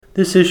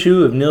This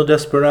issue of Nil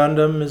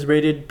Desperandum is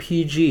rated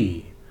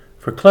PG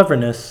for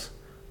cleverness,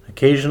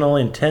 occasional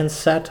intense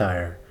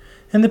satire,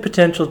 and the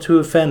potential to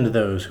offend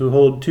those who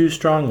hold too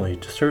strongly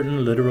to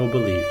certain literal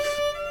beliefs.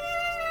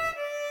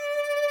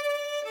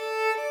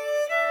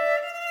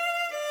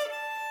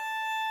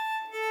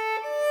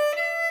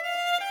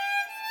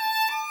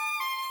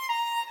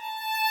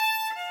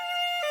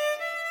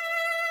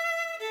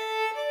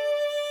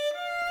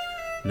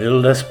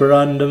 Nil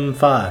Desperandum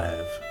 5,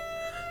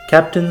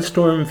 Captain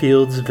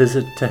Stormfield's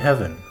Visit to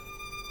Heaven,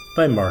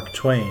 by Mark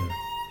Twain,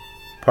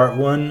 Part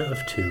 1 of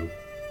 2.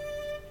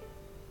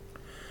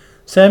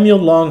 Samuel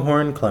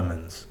Longhorn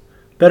Clemens,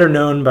 better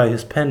known by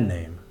his pen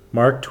name,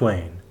 Mark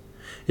Twain,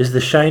 is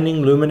the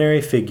shining luminary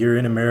figure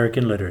in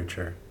American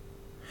literature.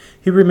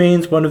 He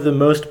remains one of the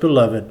most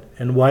beloved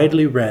and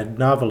widely read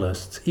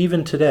novelists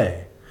even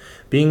today,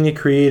 being the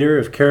creator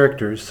of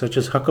characters such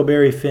as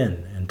Huckleberry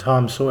Finn and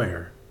Tom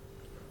Sawyer.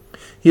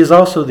 He is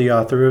also the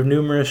author of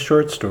numerous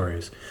short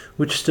stories,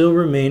 which still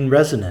remain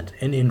resonant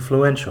and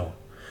influential,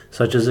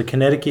 such as A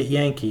Connecticut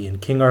Yankee in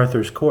King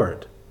Arthur's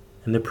Court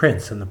and The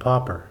Prince and the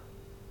Pauper.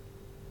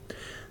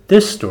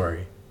 This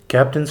story,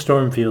 Captain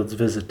Stormfield's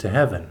Visit to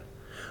Heaven,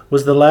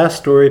 was the last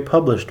story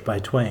published by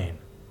Twain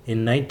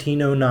in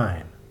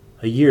 1909,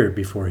 a year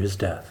before his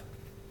death.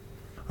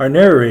 Our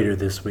narrator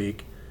this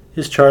week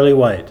is Charlie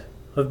White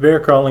of Bear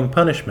Crawling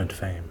Punishment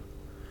fame.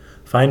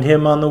 Find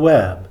him on the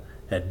web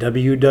at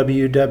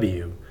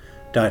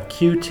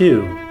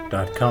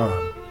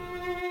www.q2.com.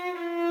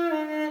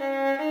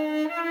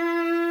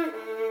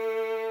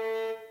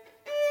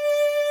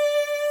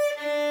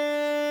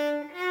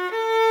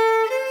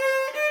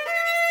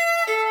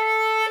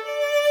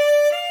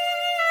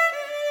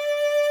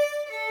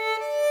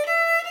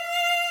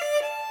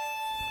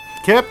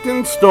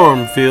 Captain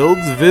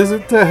Stormfield's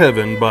Visit to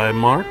Heaven by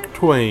Mark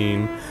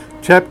Twain,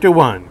 Chapter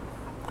 1.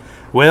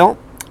 Well,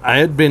 I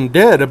had been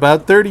dead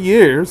about 30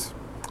 years.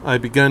 I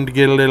begun to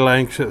get a little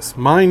anxious.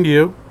 Mind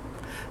you,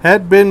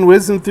 had been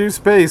whizzing through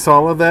space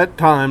all of that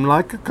time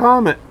like a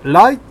comet.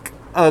 Like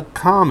a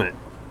comet.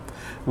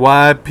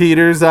 Why,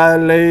 Peters, I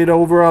laid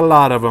over a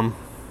lot of 'em.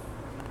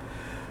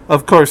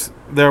 Of course,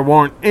 there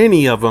weren't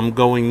any of 'em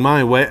going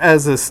my way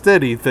as a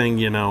steady thing,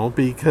 you know,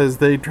 because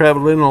they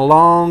traveled in a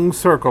long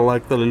circle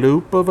like the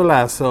loop of a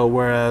lasso,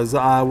 whereas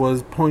I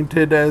was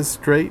pointed as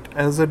straight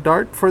as a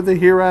dart for the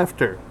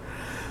hereafter.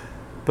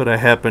 But I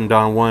happened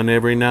on one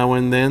every now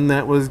and then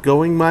that was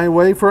going my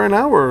way for an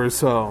hour or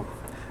so,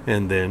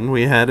 and then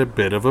we had a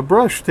bit of a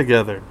brush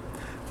together.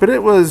 But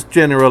it was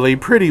generally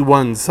pretty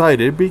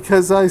one-sided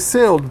because I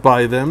sailed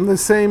by them the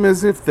same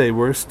as if they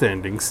were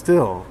standing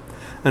still.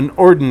 An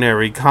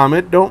ordinary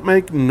comet don't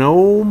make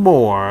no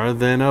more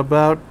than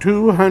about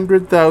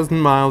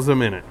 200,000 miles a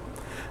minute.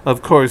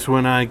 Of course,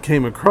 when I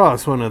came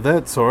across one of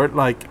that sort,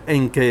 like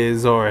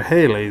Encke's or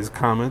Halley's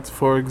comets,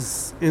 for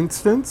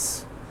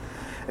instance,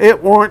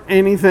 it warn't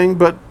anything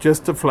but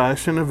just a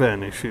flash and a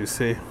vanish, you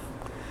see.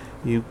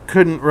 You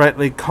couldn't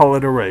rightly call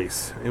it a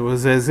race. It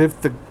was as if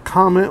the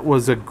comet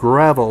was a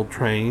gravel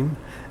train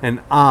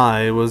and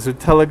I was a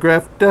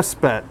telegraph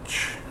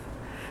dispatch.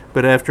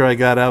 But after I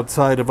got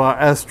outside of our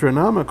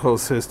astronomical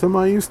system,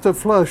 I used to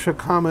flush a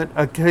comet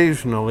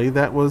occasionally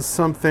that was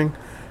something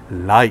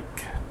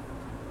like.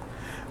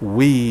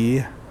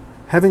 We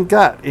haven't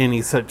got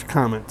any such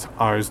comets.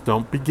 Ours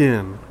don't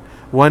begin.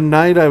 One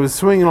night I was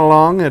swinging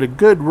along at a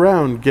good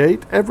round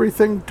gait,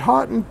 everything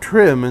taut and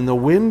trim and the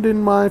wind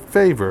in my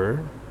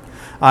favor.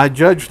 I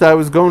judged I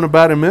was going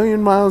about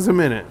 1,000,000 miles a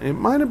minute. It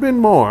might have been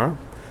more,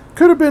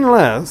 could have been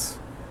less,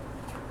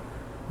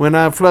 when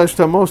I flushed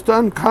a most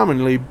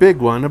uncommonly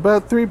big one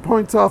about 3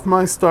 points off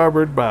my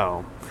starboard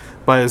bow.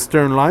 By his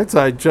stern lights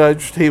I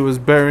judged he was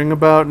bearing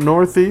about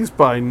northeast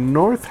by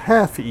north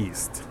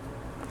half-east.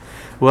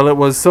 Well, it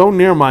was so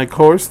near my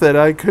course that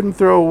I couldn't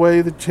throw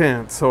away the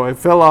chance, so I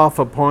fell off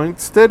a point,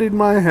 steadied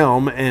my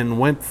helm, and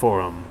went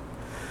for him.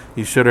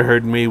 You should have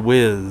heard me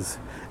whiz,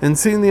 and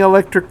seen the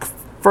electric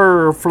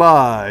fur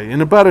fly.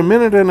 In about a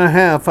minute and a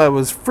half I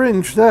was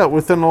fringed out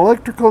with an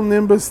electrical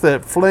nimbus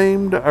that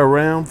flamed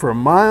around for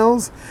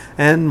miles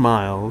and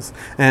miles,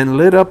 and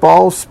lit up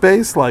all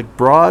space like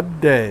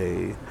broad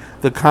day.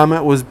 The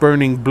comet was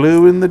burning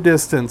blue in the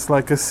distance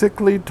like a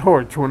sickly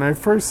torch when I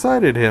first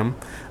sighted him,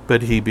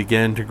 but he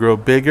began to grow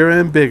bigger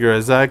and bigger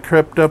as I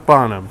crept up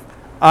on him.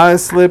 I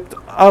slipped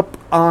up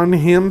on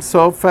him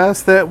so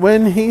fast that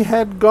when he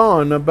had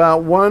gone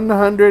about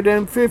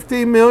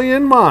 150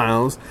 million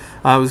miles,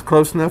 I was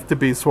close enough to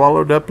be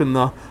swallowed up in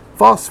the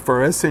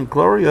phosphorescent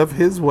glory of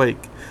his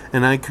wake,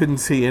 and I couldn't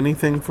see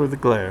anything for the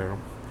glare.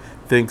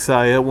 Thinks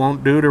I it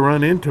won't do to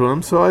run into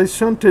him, so I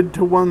shunted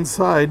to one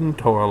side and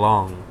tore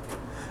along.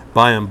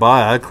 By and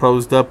by I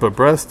closed up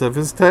abreast of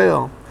his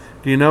tail.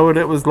 Do you know what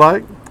it was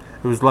like?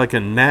 It was like a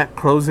gnat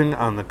closing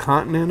on the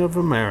continent of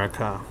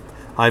America.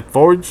 I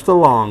forged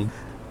along.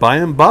 By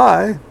and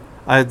by,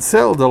 I had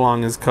sailed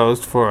along his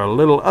coast for a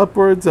little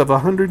upwards of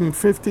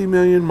 150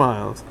 million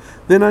miles.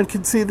 Then I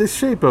could see the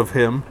shape of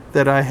him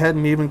that I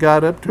hadn't even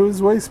got up to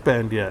his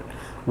waistband yet.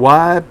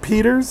 Why,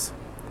 Peters,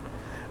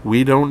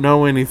 We don't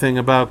know anything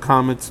about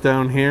comets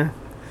down here.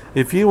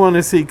 If you want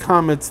to see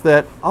comets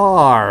that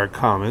are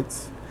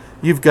comets,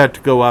 you've got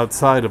to go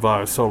outside of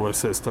our solar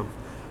system,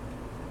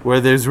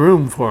 where there's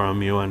room for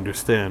 'em, you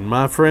understand,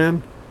 my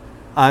friend.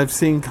 I've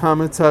seen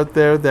comets out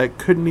there that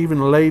couldn't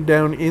even lay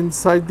down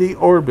inside the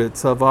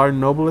orbits of our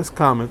noblest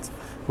comets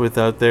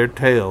without their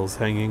tails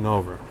hanging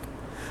over.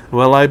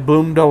 Well, I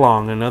boomed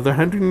along another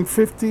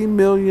 150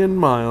 million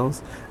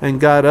miles and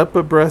got up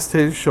abreast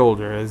his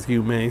shoulder, as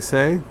you may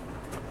say.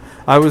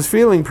 I was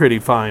feeling pretty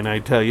fine, I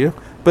tell you,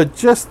 but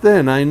just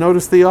then I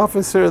noticed the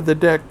officer of the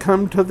deck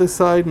come to the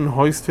side and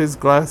hoist his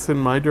glass in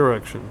my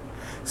direction.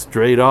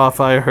 Straight off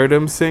I heard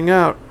him sing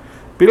out,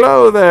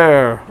 "Below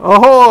there!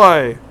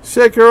 Ahoy!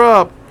 Shake her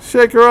up!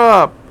 Shake her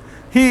up!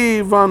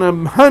 Heave on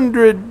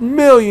 100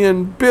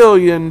 million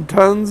billion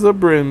tons of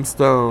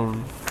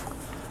brimstone!"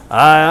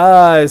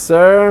 "Aye, aye,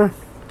 sir."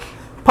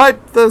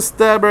 "Pipe the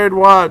starboard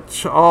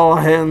watch, all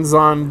hands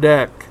on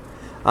deck."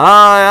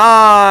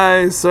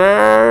 "Aye, aye,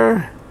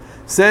 sir."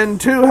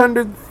 "Send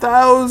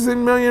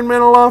 200,000 million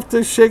men aloft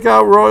to shake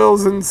out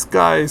royals and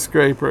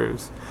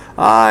skyscrapers."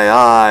 "Aye,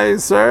 aye,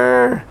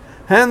 sir."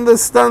 "Hand the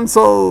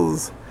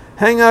stunsails.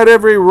 Hang out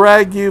every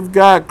rag you've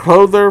got,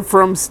 clother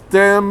from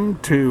stem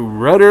to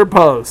rudder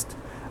post."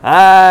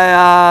 "Aye,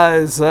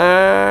 aye,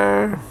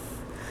 sir."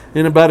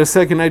 In about a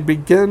second I'd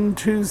begun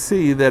to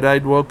see that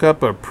I'd woke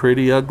up a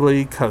pretty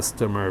ugly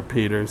customer,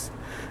 Peters.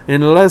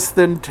 In less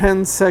than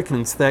 10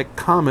 seconds that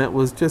comet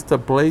was just a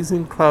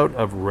blazing cloud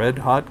of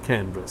red-hot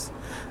canvas.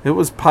 It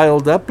was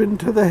piled up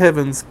into the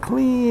heavens,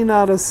 clean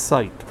out of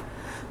sight.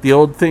 The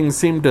old thing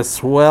seemed to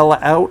swell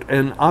out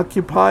and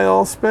occupy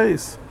all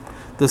space.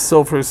 The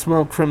sulfur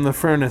smoke from the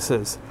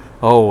furnaces.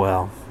 Oh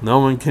well, no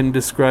one can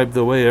describe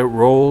the way it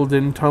rolled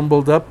and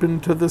tumbled up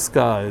into the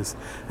skies,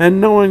 and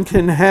no one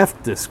can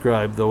half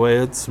describe the way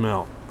it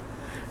smelled.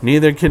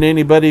 Neither can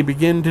anybody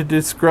begin to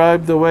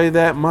describe the way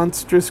that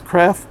monstrous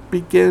craft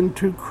began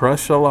to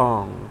crush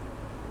along.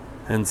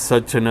 And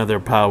such another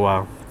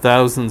powwow.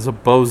 Thousands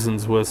of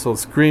bosun's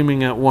whistles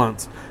screaming at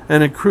once,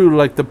 and a crew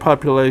like the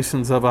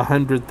populations of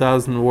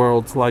 100,000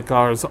 worlds like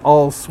ours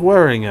all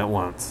swearing at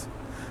once.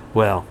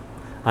 Well,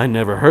 I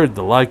never heard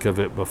the like of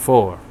it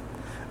before.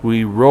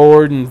 We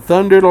roared and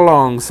thundered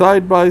along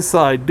side by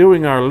side,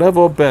 doing our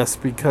level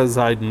best because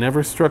I'd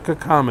never struck a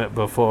comet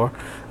before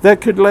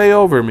that could lay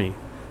over me,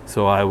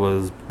 so I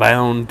was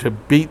bound to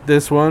beat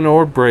this one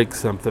or break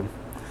something.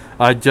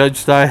 I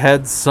judged I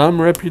had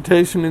some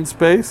reputation in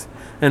space,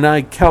 and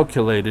I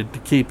calculated to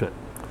keep it.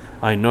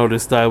 I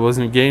noticed I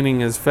wasn't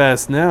gaining as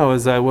fast now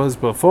as I was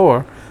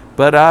before,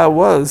 but I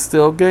was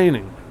still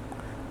gaining.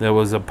 There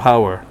was a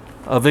power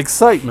of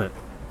excitement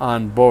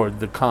on board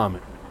the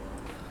comet.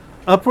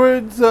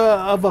 Upwards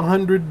of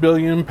 100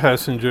 billion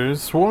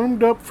passengers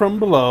swarmed up from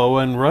below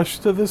and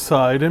rushed to the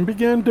side and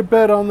began to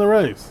bet on the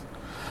race.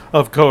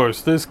 Of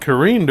course, this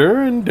careened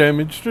her and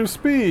damaged her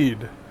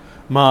speed.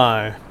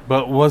 My,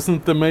 but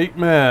wasn't the mate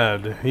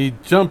mad? He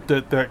jumped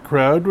at that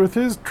crowd with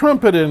his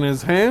trumpet in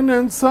his hand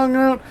and sung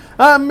out,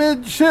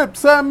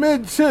 amidships,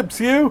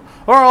 you,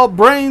 or I'll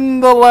brain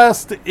the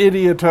last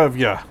idiot of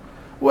ya."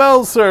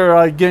 Well, sir,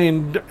 I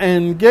gained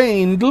and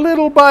gained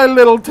little by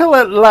little, till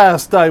at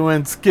last I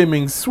went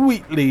skimming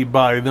sweetly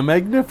by the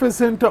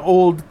magnificent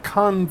old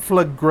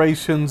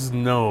conflagration's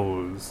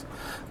nose.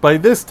 By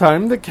this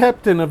time the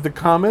captain of the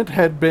comet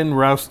had been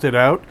rousted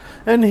out,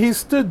 and he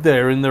stood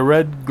there in the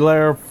red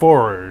glare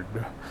forward,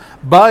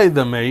 by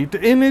the mate,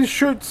 in his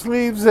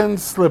shirt-sleeves and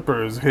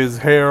slippers, his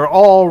hair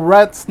all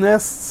rat's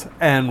nests,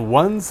 and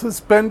one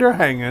suspender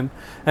hanging,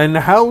 and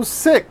how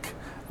sick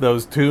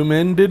those two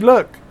men did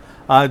look.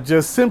 I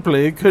just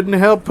simply couldn't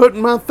help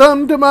putting my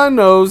thumb to my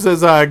nose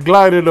as I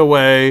glided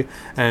away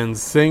and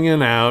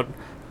singing out,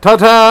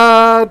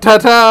 "Ta-ta,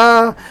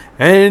 ta-ta,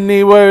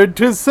 any word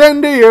to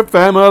send to your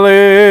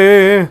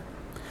family."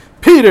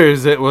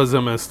 Peters, it was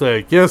a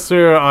mistake. Yes,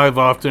 sir, I've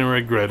often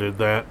regretted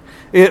that.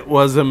 It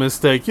was a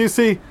mistake. You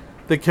see,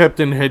 the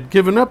captain had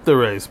given up the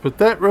race, but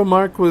that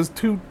remark was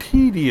too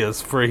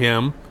tedious for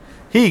him.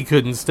 He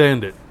couldn't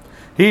stand it.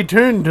 He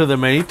turned to the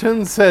mate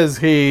and says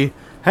he,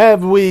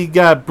 "Have we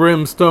got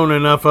brimstone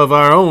enough of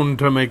our own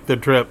to make the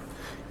trip?"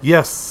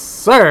 "Yes,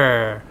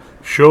 sir."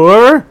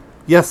 "Sure?"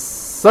 "Yes,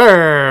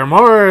 sir,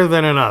 more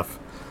than enough."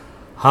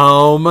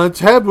 "How much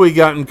have we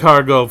got in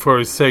cargo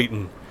for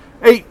Satan?"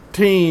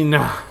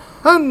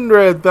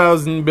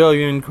 1,800,000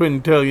 billion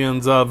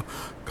quintillions of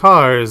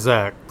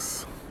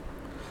Karzaks.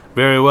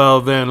 "Very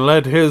well, then,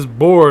 let his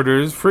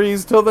boarders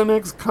freeze till the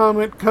next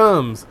comet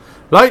comes.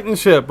 Lighten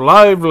ship,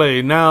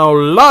 lively, now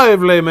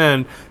lively,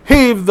 men,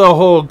 heave the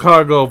whole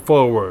cargo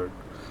forward."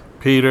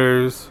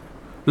 "Peters,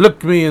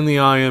 look me in the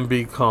eye and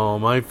be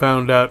calm. I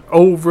found out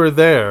over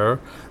there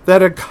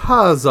that a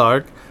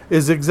Kazark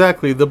is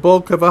exactly the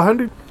bulk of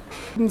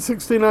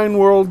 169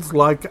 worlds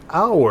like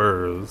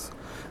ours.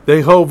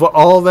 They hove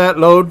all that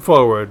load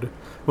forward.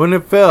 When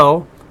it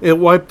fell, it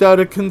wiped out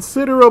a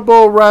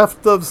considerable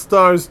raft of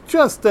stars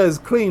just as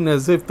clean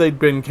as if they'd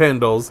been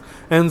candles,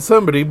 and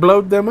somebody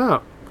blowed them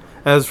out.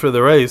 As for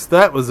the race,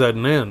 that was at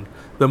an end.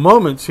 The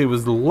moment she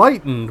was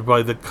lightened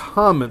by the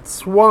comet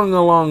swung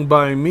along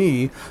by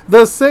me,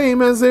 the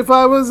same as if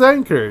I was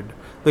anchored.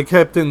 The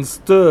captain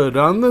stood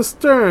on the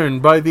stern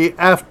by the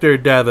after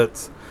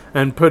davits,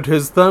 and put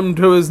his thumb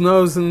to his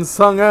nose and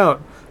sung out,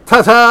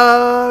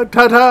 "Ta-ta,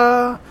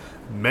 ta-ta!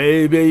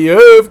 Maybe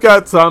you've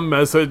got some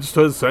message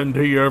to send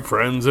to your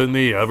friends in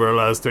the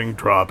everlasting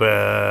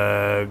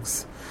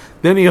tropics."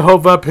 Then he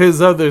hove up his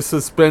other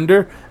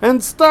suspender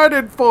and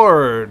started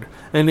forward,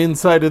 and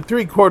inside of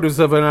 3/4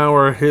 of an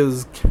hour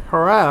his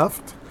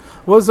craft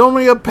was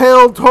only a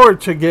pale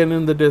torch again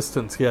in the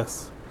distance.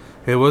 Yes,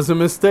 it was a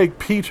mistake,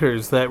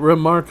 Peters, that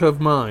remark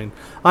of mine.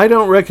 I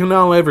don't reckon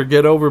I'll ever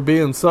get over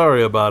being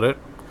sorry about it.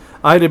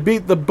 I'd have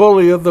beat the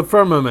bully of the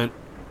firmament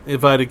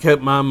if I'd have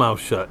kept my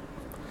mouth shut.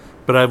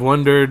 But I've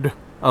wandered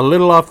a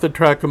little off the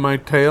track of my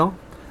tale.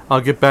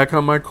 I'll get back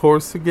on my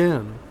course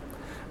again.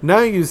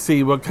 Now you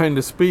see what kind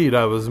of speed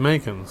I was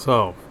making.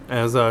 So,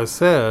 as I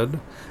said,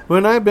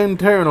 when I've been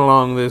tearing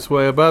along this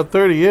way about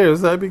 30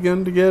 years, I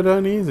begun to get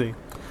uneasy.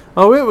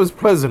 Oh, it was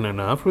pleasant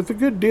enough, with a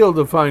good deal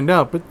to find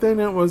out, but then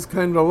it was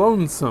kind of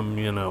lonesome,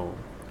 you know.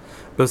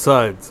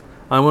 Besides,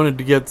 I wanted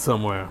to get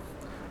somewhere.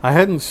 I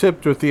hadn't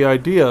shipped with the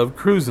idea of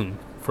cruising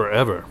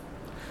forever.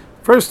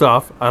 First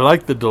off, I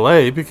liked the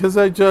delay because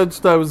I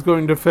judged I was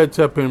going to fetch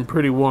up in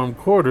pretty warm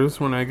quarters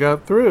when I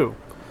got through.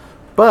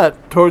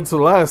 But towards the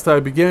last I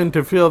began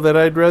to feel that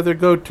I'd rather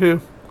go to,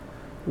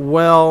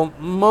 well,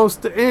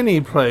 most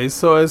any place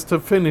so as to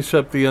finish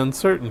up the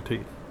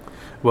uncertainty.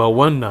 Well,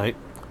 one night,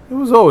 it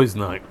was always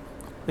night,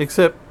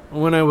 except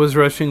when I was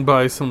rushing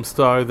by some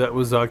star that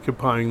was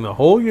occupying the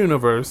whole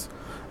universe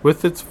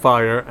with its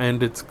fire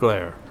and its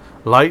glare.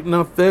 Light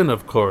enough then,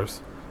 of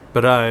course,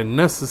 but I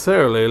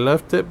necessarily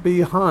left it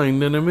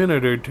behind in a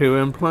minute or two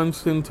and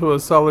plunged into a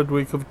solid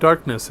week of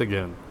darkness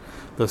again.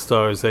 The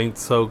stars ain't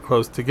so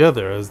close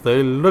together as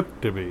they look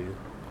to be.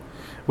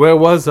 Where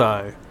was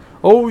I?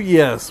 Oh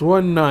yes,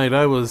 one night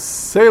I was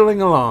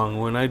sailing along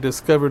when I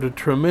discovered a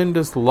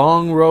tremendous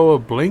long row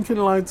of blinking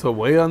lights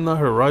away on the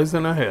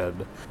horizon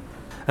ahead.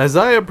 As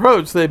I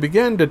approached, they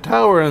began to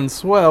tower and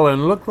swell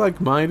and look like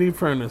mighty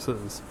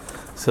furnaces.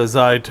 Says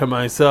I to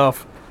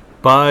myself,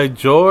 "By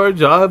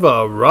George, I've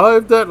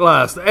arrived at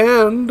last,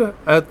 and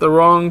at the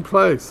wrong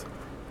place,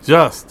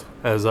 just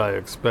as I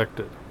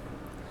expected."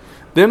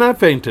 Then I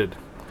fainted.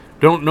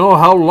 Don't know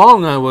how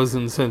long I was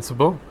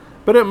insensible,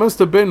 but it must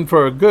have been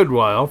for a good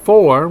while,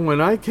 for when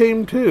I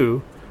came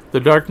to, the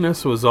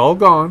darkness was all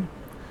gone,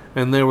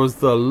 and there was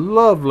the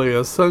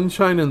loveliest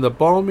sunshine and the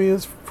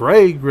balmiest,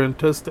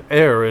 fragrantest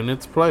air in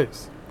its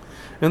place.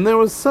 And there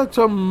was such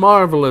a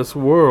marvelous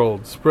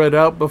world spread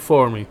out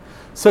before me,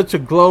 such a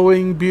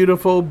glowing,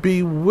 beautiful,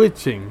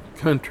 bewitching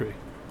country.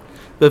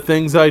 The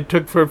things I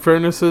took for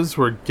furnaces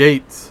were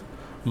gates,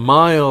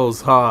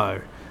 miles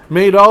high,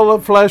 made all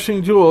of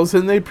flashing jewels,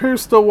 and they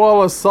pierced a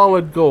wall of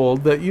solid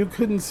gold that you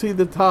couldn't see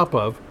the top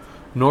of,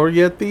 nor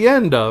yet the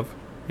end of,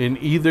 in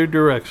either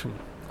direction.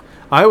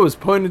 I was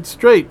pointed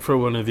straight for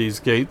one of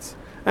these gates,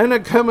 and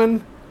it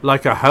coming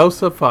like a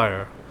house of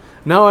fire.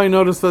 Now I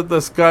noticed that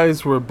the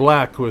skies were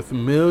black with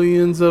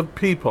millions of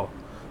people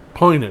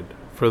pointed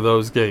for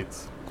those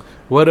gates.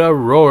 What a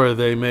roar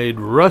they made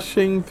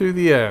rushing through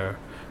the air.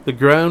 The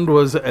ground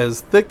was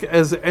as thick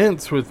as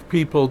ants with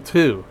people,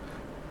 too.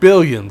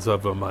 Billions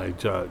of them, I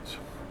judge.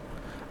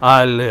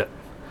 I lit.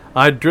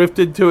 I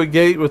drifted to a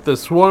gate with a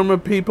swarm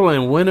of people,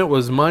 and when it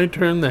was my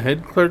turn, the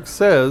head clerk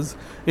says,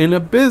 in a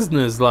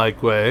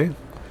business-like way,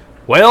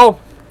 "Well,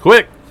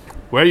 quick,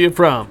 where you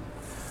from?"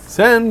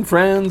 "San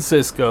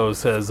Francisco,"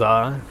 says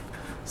I.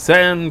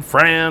 "San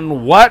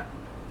Fran what?"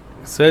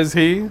 says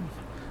he.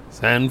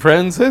 "San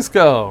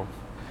Francisco."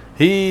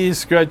 He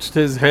scratched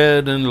his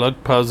head and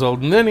looked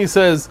puzzled, and then he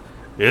says,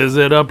 "Is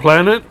it a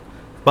planet?"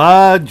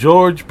 "By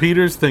George,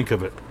 Peters, think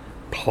of it."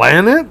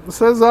 "Planet?"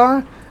 says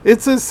I.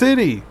 "It's a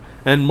city,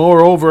 and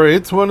moreover,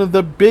 it's one of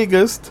the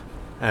biggest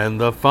and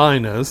the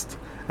finest,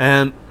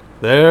 and—"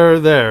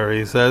 There,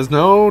 he says,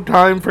 "no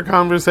time for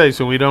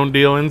conversation. We don't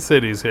deal in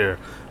cities here.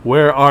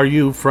 Where are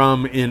you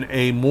from in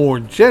a more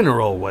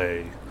general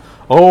way?"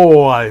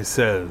 "Oh," I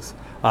says,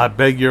 "I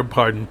beg your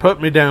pardon. Put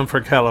me down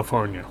for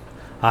California."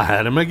 I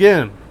had him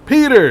again.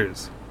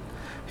 "Peters."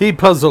 He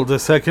puzzled a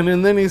second,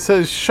 and then he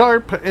says,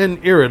 sharp and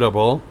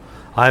irritable,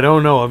 "I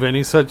don't know of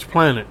any such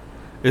planet.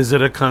 Is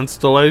it a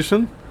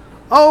constellation?"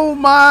 "Oh,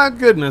 my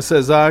goodness,"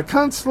 says I.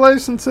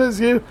 "Constellation," says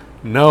you?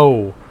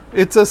 "No,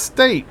 it's a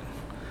state."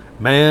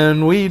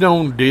 "Man, we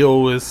don't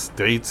deal with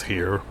states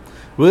here.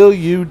 Will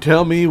you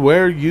tell me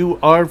where you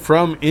are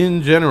from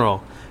in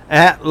general?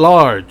 At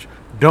large.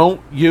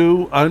 Don't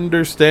you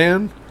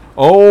understand?"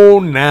 "Oh,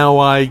 now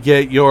I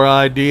get your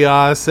idea,"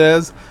 I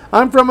says.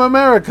 "I'm from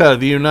America,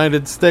 the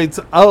United States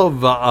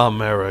of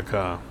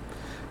America."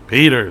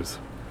 "Peters,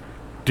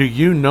 do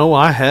you know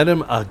I had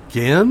him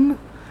again?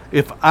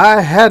 If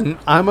I hadn't,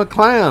 I'm a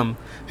clam."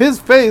 His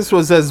face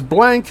was as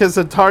blank as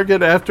a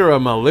target after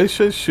a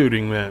malicious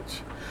shooting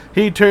match.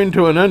 He turned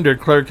to an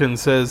underclerk and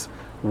says,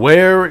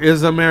 "Where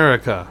is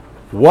America?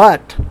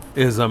 What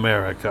is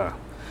America?"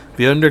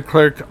 The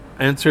underclerk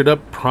answered up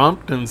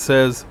prompt and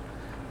says,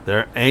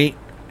 There ain't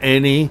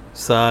any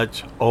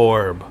such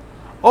orb.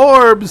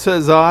 Orb,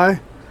 says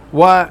I.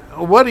 Why,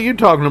 what are you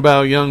talking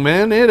about, young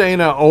man? It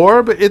ain't a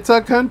orb. It's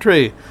a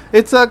country.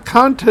 It's a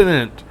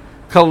continent.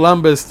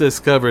 Columbus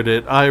discovered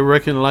it. I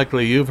reckon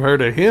likely you've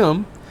heard of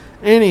him.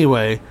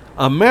 Anyway,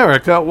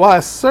 America? Why,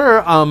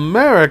 sir,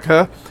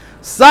 America?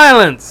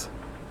 Silence,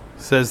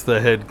 says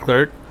the head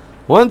clerk.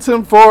 Once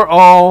and for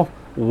all,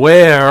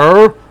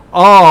 where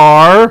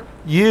are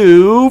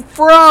you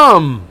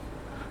from?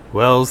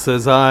 Well,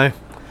 says I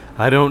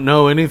don't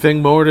know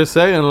anything more to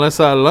say unless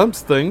I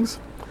lumps things,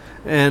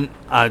 and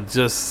I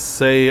just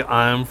say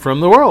I'm from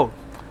the world.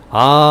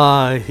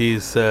 Ah, he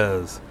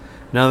says.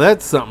 Now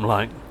that's something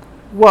like.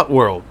 What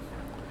world?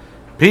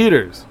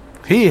 Peter's.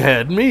 He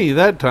had me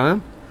that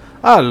time.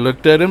 I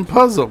looked at him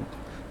puzzled.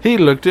 He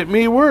looked at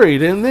me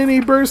worried, and then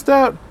he burst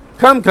out,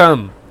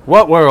 Come,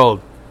 what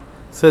world?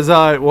 Says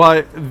I,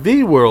 why,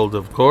 the world,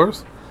 of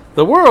course.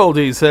 The world,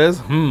 he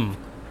says.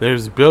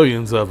 There's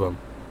billions of them.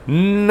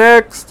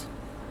 Next.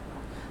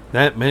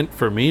 That meant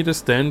for me to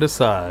stand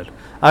aside.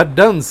 I'd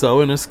done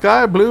so, and a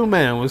sky-blue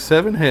man with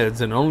 7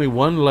 heads and only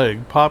 1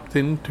 leg popped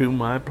into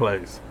my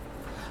place.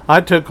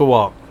 I took a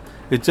walk.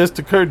 It just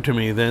occurred to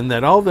me then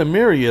that all the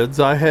myriads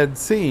I had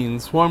seen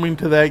swarming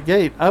to that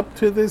gate up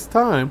to this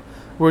time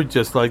were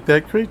just like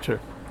that creature.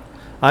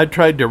 I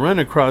tried to run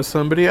across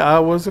somebody I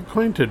was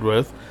acquainted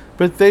with,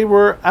 but they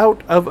were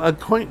out of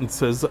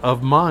acquaintances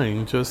of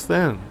mine just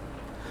then.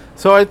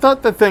 So I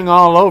thought the thing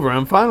all over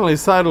and finally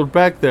sidled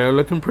back there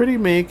looking pretty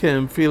meek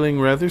and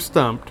feeling rather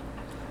stumped,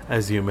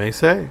 as you may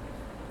say.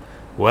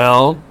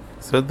 Well,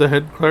 said the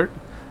head clerk.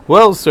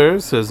 Well, sir,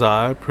 says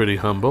I, pretty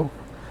humble,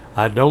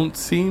 I don't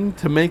seem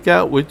to make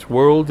out which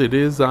world it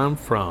is I'm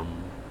from.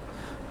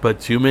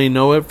 But you may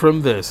know it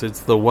from this. It's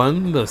the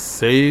one the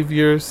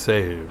Savior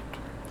saved.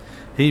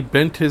 He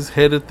bent his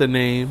head at the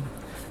name,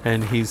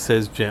 and he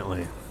says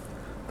gently,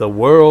 The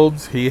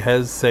worlds he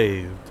has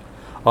saved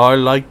are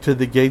like to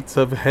the gates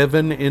of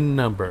heaven in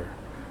number.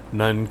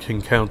 None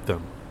can count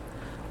them.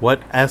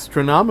 What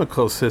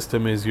astronomical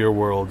system is your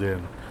world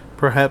in?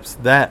 Perhaps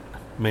that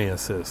may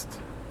assist.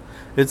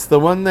 It's the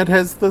one that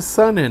has the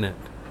sun in it,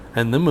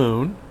 and the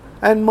moon,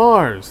 and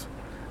Mars.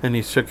 And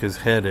he shook his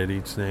head at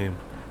each name.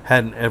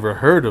 Hadn't ever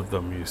heard of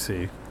them, you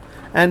see.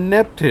 And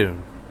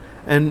Neptune,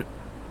 and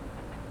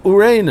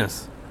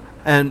Uranus,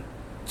 and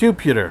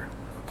Jupiter.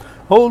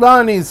 Hold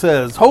on, he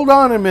says. Hold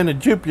on a minute,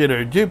 Jupiter.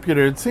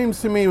 It seems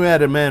to me we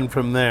had a man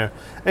from there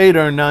 800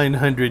 or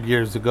 900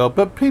 years ago,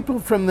 but people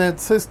from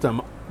that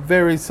system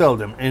very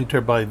seldom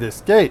enter by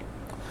this gate.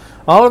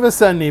 All of a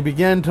sudden he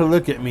began to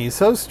look at me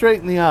so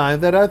straight in the eye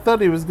that I thought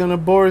he was going to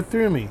bore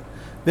through me.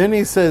 Then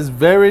he says,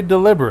 very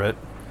deliberate,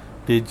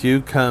 Did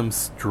you come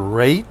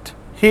straight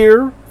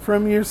here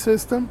from your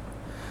system?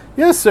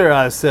 Yes, sir,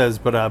 I says,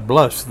 but I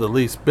blushed the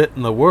least bit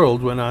in the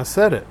world when I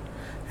said it.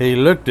 He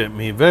looked at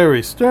me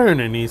very stern,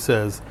 and he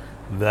says,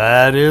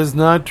 That is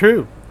not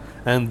true,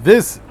 and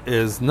this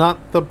is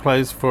not the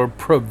place for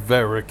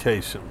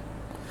prevarication.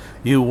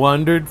 You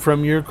wandered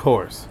from your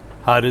course.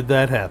 How did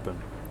that happen?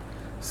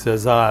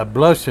 Says I,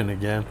 blushing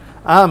again,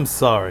 I'm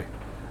sorry,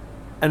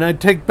 and I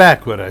take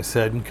back what I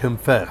said and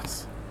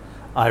confess.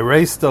 I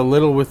raced a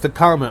little with the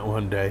comet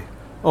one day,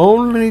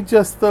 only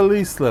just the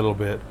least little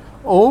bit,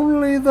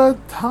 only the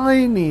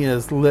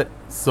tiniest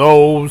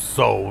So,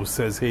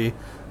 says he,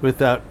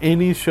 without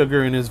any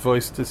sugar in his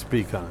voice to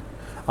speak on.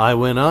 I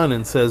went on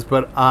and says,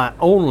 but I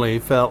only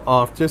fell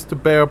off just a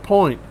bare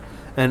point,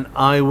 and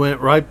I went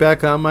right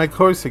back on my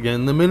course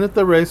again the minute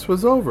the race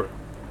was over.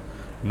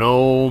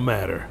 No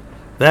matter.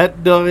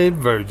 That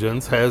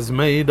divergence has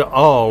made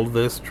all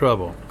this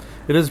trouble.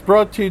 It has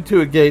brought you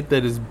to a gate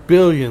that is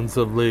billions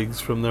of leagues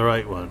from the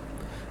right one.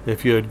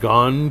 If you had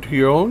gone to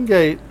your own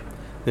gate,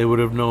 they would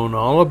have known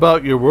all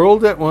about your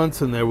world at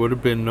once, and there would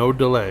have been no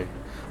delay.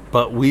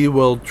 But we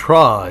will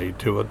try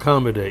to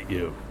accommodate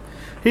you.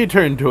 He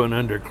turned to an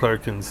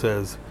under-clerk and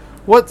says,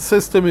 What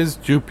system is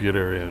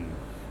Jupiter in?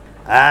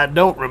 I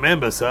don't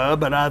remember, sir,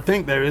 but I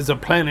think there is a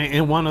planet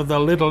in one of the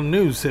little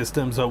new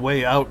systems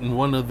away out in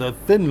one of the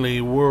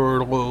thinly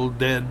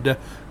worlded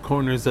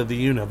corners of the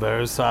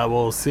universe. I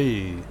will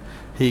see.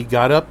 He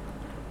got up,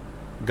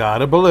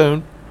 got a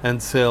balloon,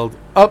 and sailed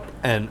up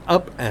and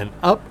up and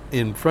up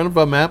in front of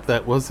a map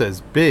that was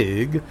as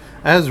big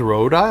as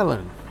Rhode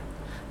Island.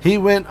 He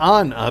went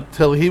on up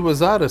till he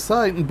was out of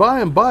sight, and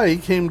by he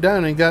came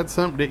down and got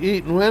something to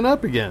eat and went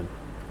up again.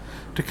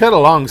 To cut a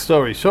long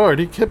story short,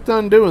 he kept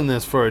on doing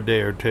this for a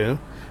day or two,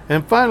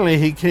 and finally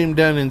he came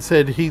down and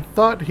said he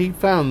thought he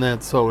found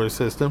that solar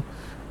system,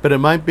 but it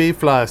might be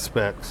fly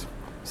specks.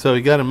 So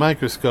he got a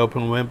microscope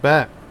and went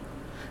back.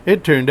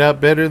 It turned out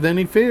better than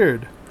he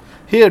feared.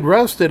 He had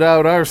rousted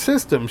out our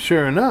system,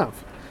 sure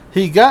enough.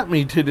 He got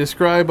me to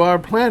describe our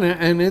planet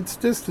and its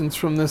distance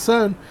from the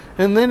sun,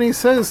 and then he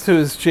says to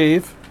his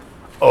chief,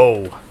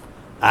 Oh,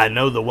 I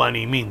know the one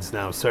he means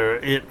now, sir.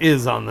 It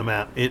is on the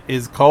map. It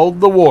is called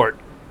the Wart.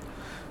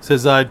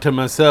 Says I to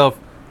myself,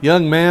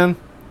 Young man,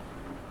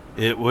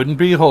 it wouldn't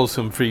be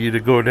wholesome for you to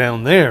go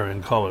down there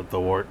and call it the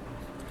Wart.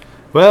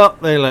 Well,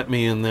 they let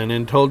me in then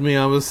and told me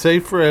I was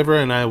safe forever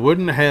and I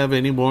wouldn't have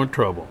any more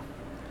trouble.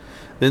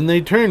 Then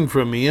they turned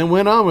from me and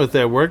went on with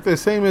their work the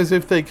same as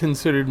if they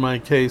considered my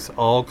case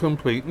all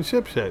complete and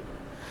shipshape.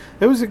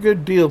 I was a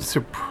good deal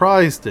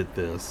surprised at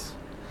this,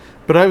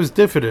 but I was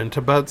diffident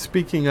about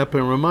speaking up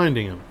and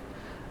reminding him.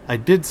 I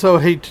did so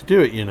hate to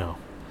do it, you know.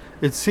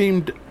 It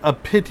seemed a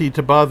pity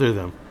to bother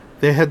them.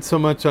 They had so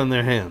much on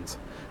their hands.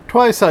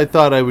 Twice I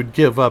thought I would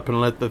give up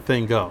and let the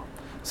thing go.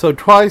 So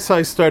twice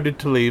I started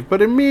to leave,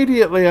 but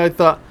immediately I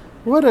thought,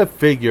 what a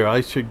figure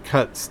I should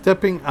cut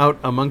stepping out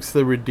amongst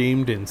the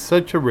redeemed in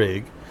such a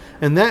rig,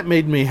 and that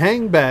made me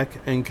hang back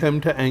and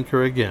come to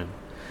anchor again.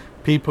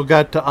 People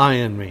got to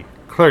eyeing me,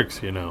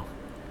 clerks, you know,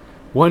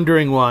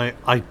 wondering why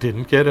I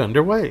didn't get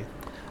underway.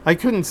 I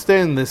couldn't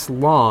stand this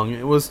long,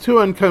 it was too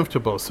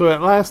uncomfortable, so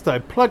at last I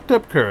plucked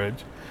up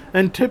courage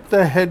and tipped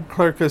the head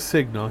clerk a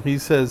signal. He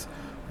says,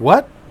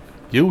 "What?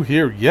 You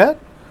here yet?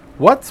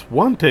 What's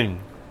wanting?"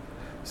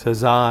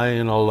 Says I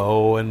in a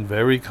low and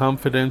very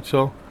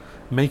confidential,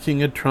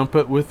 making a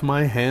trumpet with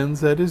my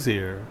hands at his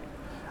ear.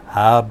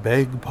 "I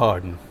beg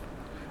pardon,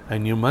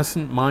 and you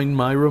mustn't mind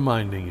my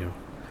reminding you,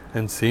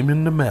 and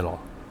seeming to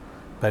meddle,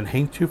 but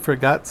hain't you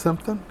forgot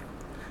something?"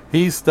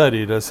 He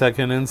studied a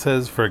second and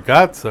says,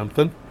 "Forgot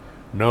something?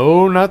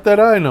 No, not that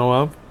I know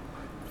of."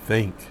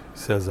 "Think,"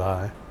 says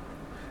I.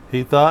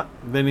 He thought,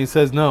 then he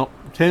says, "No,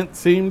 can't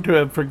seem to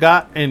have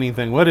forgot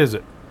anything. What is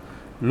it?"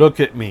 "Look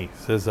at me,"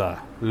 says I.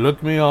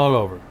 "Look me all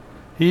over."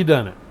 He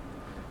done it.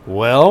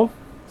 "Well,"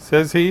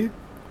 says he.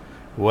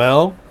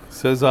 "Well,"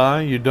 says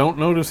I, "you don't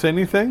notice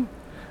anything?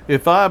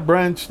 If I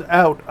branched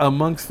out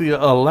amongst the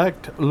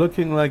elect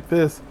looking like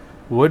this,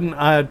 wouldn't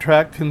I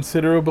attract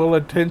considerable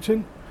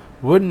attention?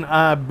 Wouldn't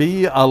I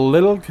be a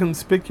little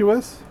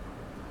conspicuous?"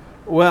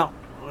 "Well,"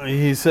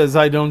 he says,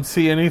 "I don't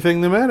see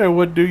anything the matter.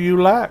 What do you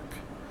lack?"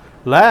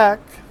 "Lack?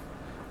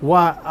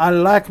 Why, I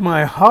lack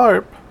my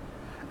harp,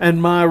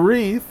 and my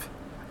wreath,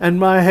 and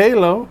my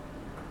halo,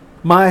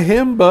 my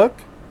hymn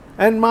book,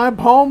 and my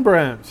palm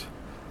branch.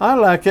 I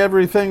lack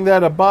everything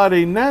that a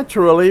body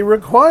naturally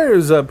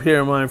requires up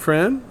here, my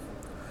friend."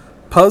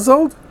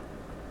 Puzzled?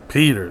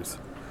 Peters.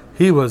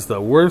 He was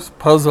the worst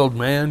puzzled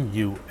man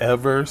you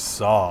ever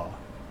saw.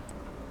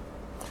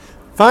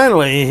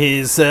 Finally,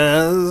 he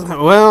says,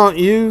 "Well,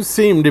 you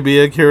seem to be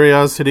a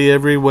curiosity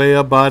every way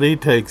a body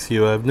takes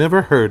you. I've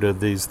never heard of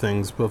these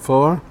things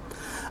before."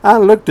 I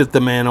looked at the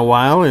man a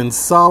while in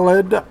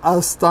solid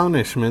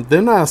astonishment.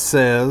 Then I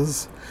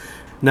says,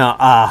 "Now,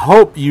 I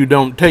hope you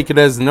don't take it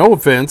as no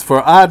offense,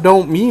 for I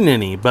don't mean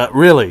any, but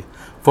really,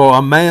 for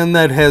a man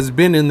that has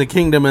been in the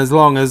kingdom as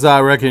long as I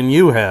reckon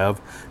you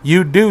have,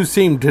 you do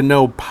seem to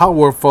know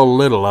powerful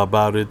little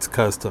about its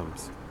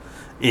customs."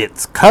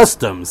 "Its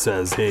customs,"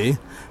 says he.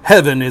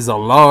 "Heaven is a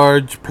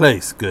large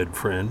place, good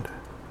friend.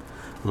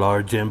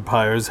 Large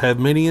empires have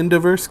many and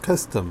diverse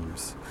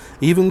customs.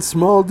 Even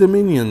small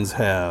dominions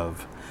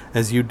have,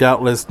 as you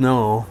doubtless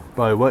know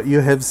by what you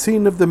have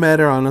seen of the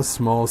matter on a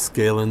small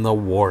scale in the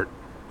Wart.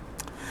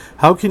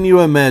 How can you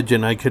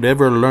imagine I could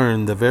ever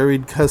learn the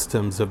varied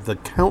customs of the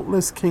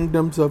countless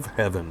kingdoms of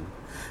heaven?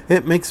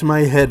 It makes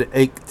my head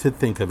ache to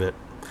think of it.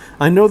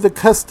 I know the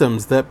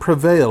customs that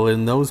prevail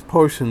in those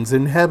portions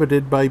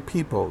inhabited by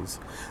peoples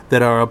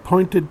that are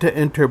appointed to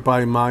enter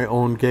by my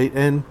own gate,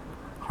 and,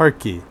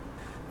 hark ye,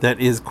 that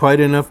is quite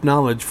enough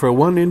knowledge for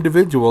one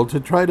individual to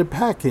try to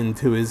pack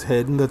into his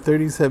head in the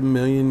 37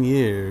 million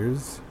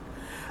years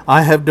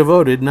I have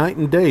devoted night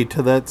and day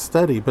to that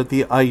study, but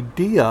the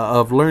idea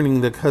of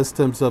learning the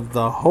customs of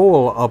the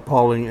whole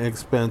appalling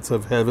expanse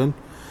of heaven,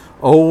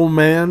 oh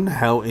man,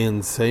 how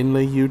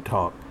insanely you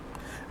talk.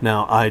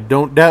 Now, I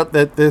don't doubt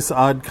that this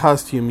odd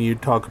costume you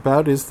talk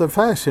about is the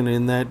fashion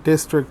in that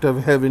district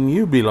of heaven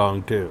you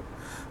belong to,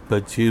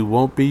 but you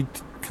won't be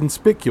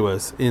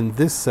conspicuous in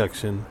this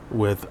section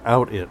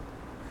without it."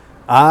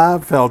 I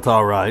felt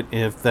all right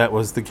if that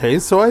was the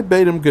case, so I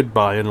bade him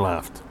goodbye and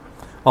left.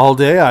 All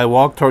day I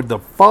walked toward the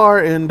far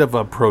end of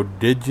a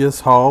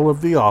prodigious hall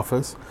of the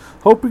office,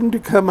 hoping to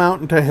come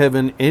out into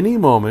heaven any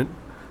moment,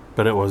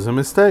 but it was a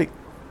mistake.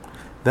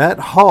 That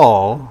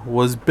hall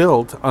was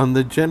built on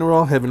the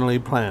general heavenly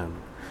plan.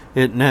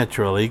 It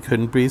naturally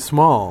couldn't be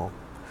small.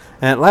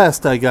 At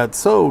last I got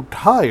so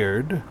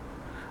tired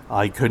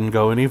I couldn't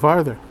go any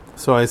farther,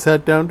 so I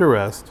sat down to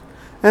rest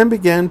and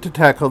began to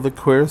tackle the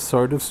queer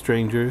sort of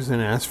strangers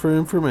and ask for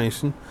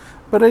information,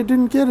 but I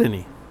didn't get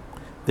any.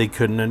 They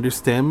couldn't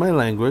understand my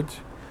language,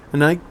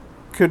 and I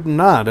could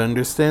not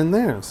understand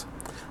theirs.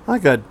 I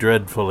got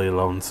dreadfully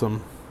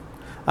lonesome.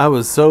 I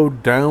was so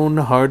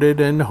downhearted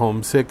and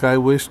homesick I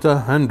wished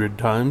 100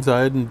 times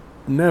I had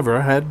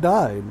never had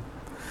died.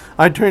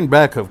 I turned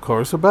back, of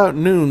course, about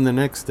noon the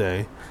next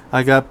day.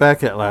 I got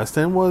back at last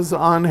and was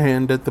on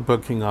hand at the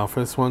booking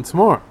office once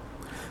more.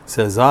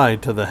 Says I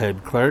to the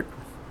head clerk,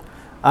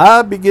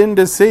 "I begin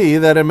to see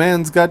that a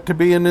man's got to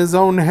be in his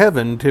own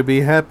heaven to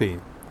be happy."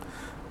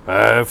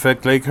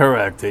 "Perfectly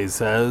correct," he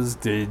says.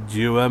 "Did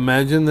you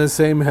imagine the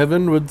same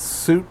heaven would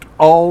suit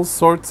all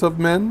sorts of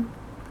men?"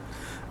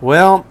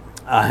 "Well,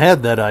 I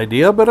had that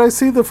idea, but I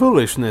see the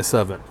foolishness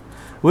of it.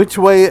 Which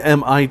way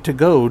am I to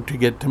go to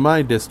get to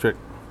my district?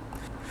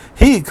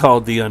 He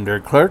called the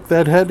underclerk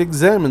that had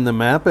examined the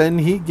map,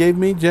 and he gave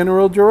me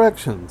general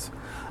directions.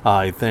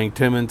 I thanked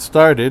him and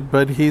started,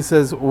 but he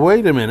says,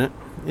 "Wait a minute.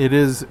 It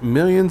is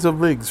millions of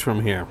leagues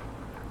from here.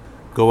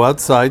 Go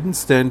outside and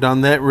stand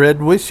on that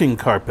red wishing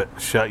carpet.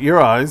 Shut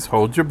your eyes,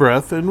 hold your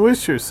breath, and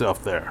wish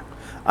yourself there."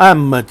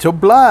 "I'm much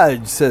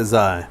obliged," says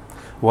I.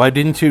 "Why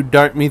didn't you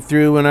dart me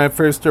through when I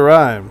first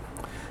arrived?"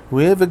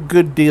 "We have a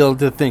good deal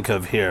to think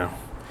of here.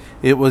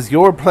 It was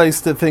your place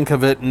to think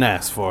of it and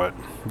ask for it.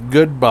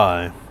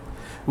 Goodbye.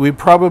 We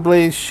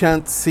probably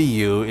shan't see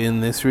you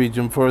in this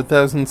region for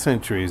 1,000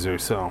 centuries or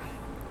so."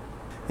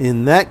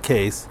 "In that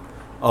case,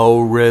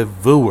 au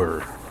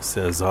revoir,"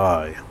 says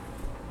I.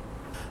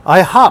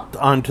 I hopped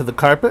onto the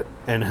carpet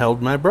and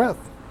held my breath,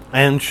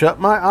 and shut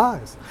my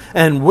eyes,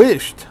 and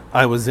wished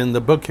I was in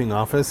the booking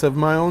office of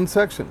my own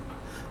section.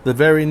 The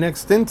very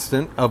next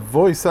instant, a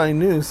voice I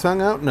knew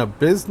sung out in a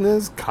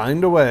business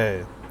kind of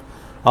way.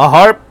 "A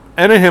harp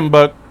and a hymn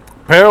book,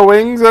 pair of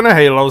wings and a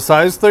halo,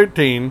 size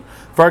 13,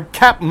 for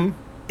Captain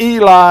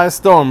Eli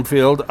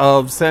Stormfield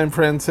of San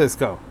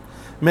Francisco.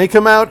 Make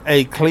him out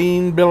a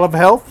clean bill of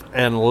health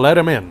and let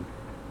him in."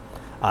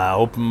 I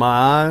opened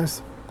my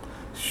eyes.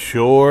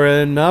 Sure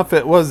enough,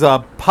 it was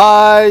a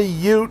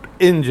Paiute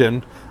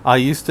Injun I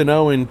used to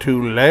know in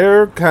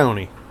Tulare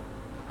County.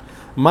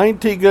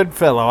 Mighty good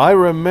fellow. I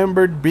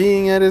remembered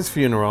being at his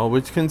funeral,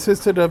 which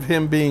consisted of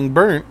him being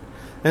burnt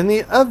and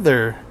the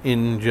other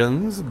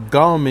Injuns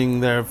gawming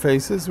their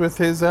faces with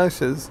his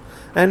ashes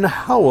and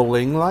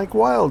howling like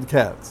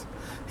wildcats.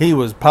 He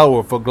was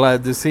powerful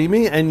glad to see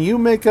me, and you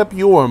make up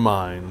your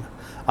mind.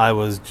 I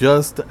was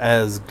just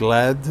as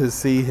glad to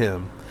see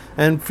him,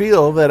 and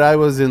feel that I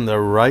was in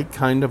the right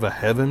kind of a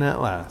heaven at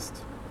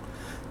last.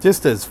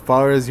 Just as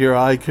far as your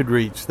eye could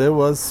reach, there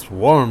was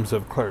swarms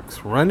of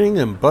clerks running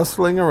and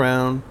bustling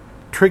around,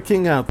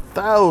 tricking out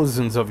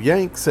thousands of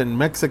Yanks and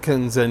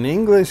Mexicans and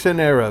English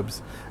and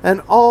Arabs,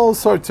 and all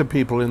sorts of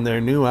people in their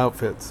new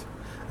outfits.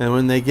 And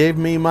when they gave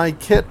me my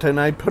kit and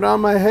I put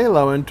on my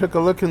halo and took a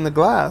look in the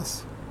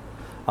glass,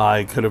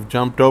 I could have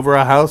jumped over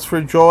a house for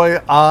joy.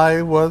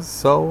 I was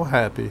so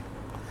happy.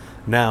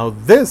 "Now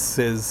this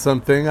is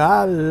something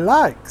I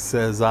like,"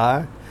 says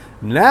I.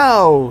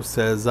 "Now,"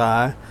 says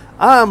I,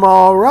 "I'm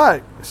all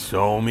right.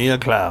 Show me a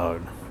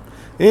cloud."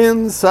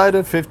 Inside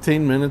of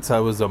 15 minutes, I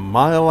was a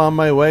mile on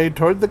my way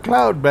toward the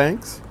cloud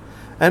banks,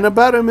 and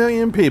about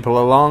 1,000,000 people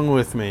along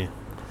with me.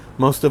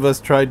 Most of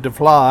us tried to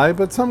fly,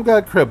 but some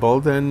got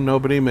crippled, and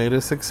nobody made a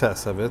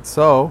success of it,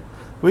 so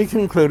we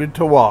concluded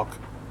to walk,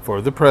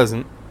 for the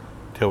present,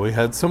 till we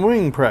had some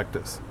wing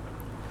practice.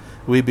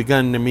 We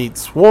begun to meet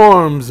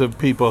swarms of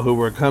people who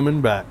were coming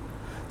back.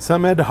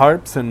 Some had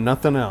harps and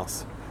nothing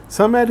else.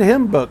 Some had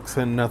hymn books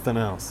and nothing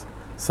else.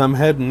 Some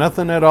had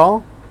nothing at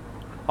all.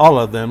 All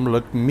of them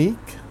looked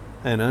meek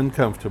and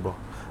uncomfortable.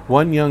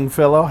 One young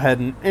fellow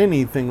hadn't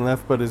anything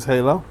left but his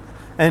halo,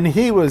 and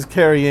he was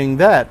carrying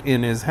that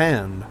in his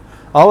hand.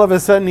 All of a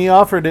sudden he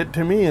offered it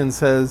to me and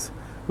says,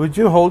 "Would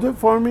you hold it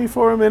for me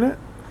for a minute?"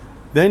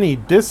 Then he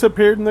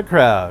disappeared in the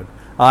crowd.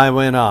 I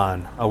went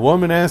on. A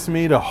woman asked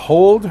me to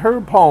hold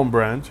her palm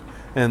branch,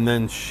 and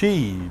then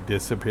she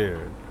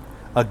disappeared.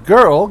 A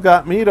girl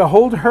got me to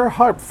hold her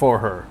harp for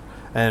her,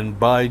 and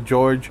by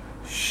George,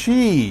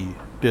 she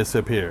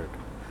disappeared.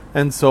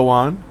 And so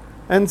on,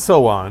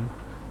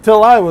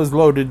 till I was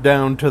loaded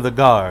down to the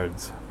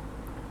guards.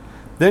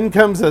 Then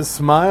comes a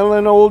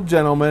smiling old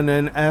gentleman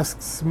and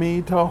asks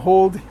me to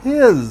hold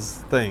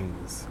his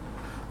things.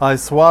 I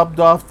swabbed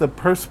off the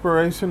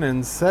perspiration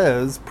and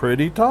says,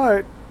 pretty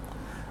tart,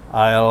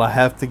 "I'll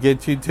have to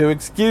get you to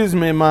excuse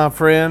me, my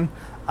friend.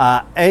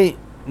 I ain't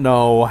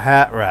no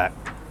hat rack."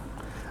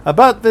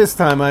 About this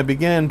time I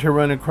began to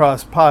run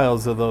across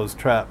piles of those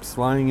traps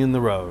lying in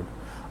the road.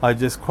 I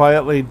just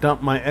quietly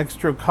dumped my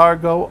extra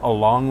cargo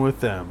along with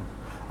them.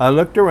 I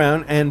looked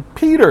around, and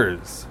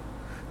Peters!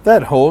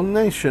 That whole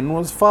nation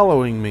was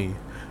following me.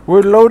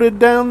 Were loaded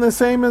down the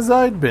same as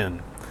I'd been.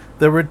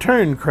 The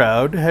return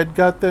crowd had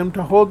got them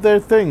to hold their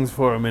things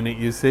for a minute,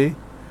 you see.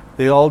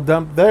 They all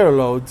dumped their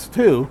loads,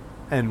 too,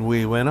 and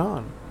we went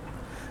on.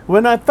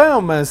 When I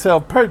found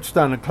myself perched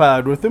on a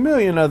cloud with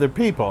 1,000,000 other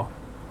people,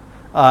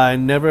 I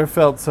never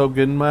felt so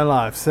good in my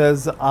life,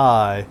 says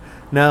I.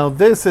 Now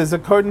this is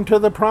according to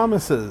the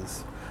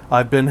promises.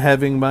 I've been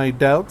having my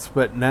doubts,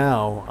 but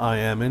now I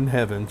am in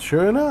heaven,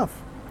 sure enough.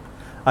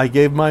 I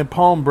gave my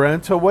palm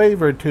branch a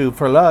wave or two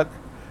for luck,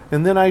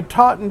 and then I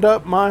tautened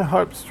up my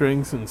harp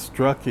strings and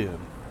struck in.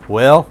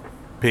 Well,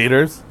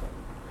 Peters,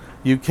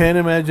 you can't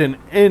imagine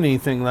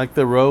anything like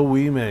the row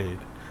we made.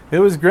 It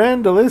was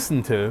grand to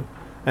listen to,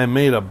 and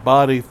made a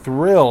body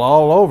thrill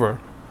all over,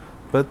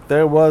 but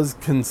there was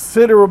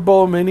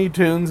considerable many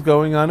tunes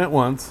going on at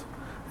once,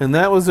 and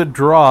that was a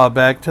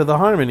drawback to the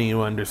harmony,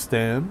 you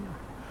understand.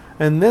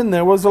 And then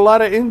there was a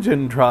lot of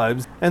Injun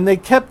tribes, and they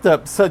kept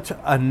up such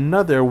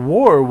another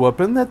war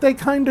whooping that they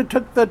kind of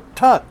took the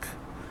tuck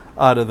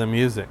out of the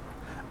music.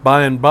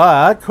 By and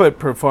by I quit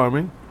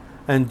performing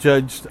and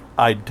judged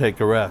I'd take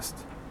a rest.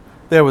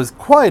 There was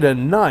quite a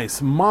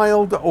nice,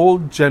 mild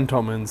old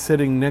gentleman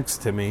sitting next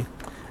to me,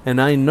 and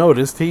I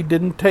noticed he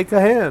didn't take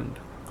a hand.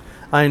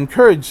 I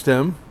encouraged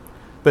him,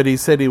 but he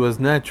said he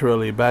was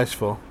naturally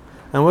bashful,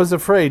 and was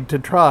afraid to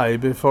try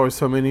before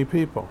so many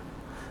people.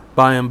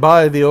 By and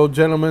by, the old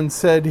gentleman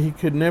said he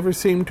could never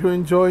seem to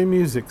enjoy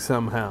music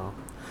somehow.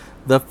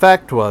 The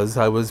fact was,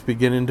 I was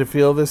beginning to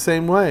feel the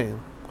same way,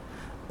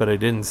 but I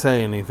didn't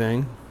say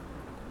anything.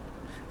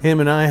 Him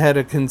and I had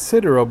a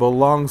considerable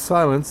long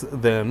silence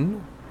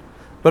then,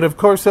 but of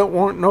course it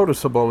weren't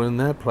noticeable in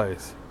that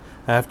place.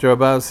 After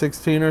about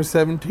 16 or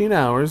 17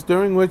 hours,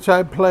 during which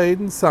I played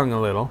and sung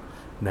a little,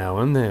 now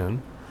and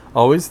then,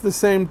 always the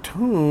same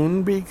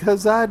tune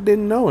because I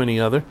didn't know any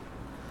other,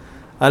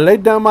 I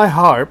laid down my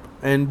harp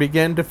and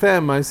began to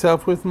fan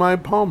myself with my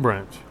palm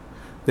branch.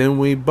 Then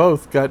we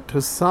both got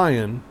to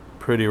sighing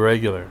pretty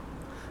regular.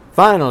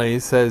 Finally,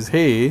 says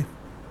he,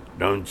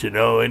 "Don't you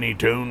know any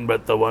tune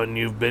but the one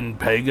you've been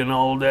pegging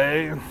all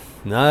day?"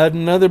 "Not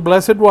another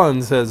blessed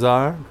one," says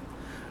I.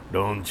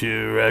 "Don't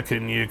you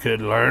reckon you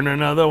could learn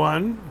another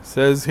one?"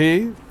 says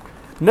he.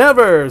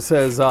 "Never,"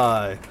 says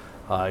I.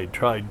 I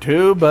tried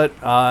to, but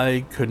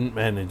I couldn't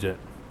manage it.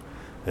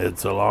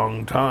 "It's a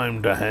long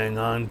time to hang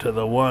on to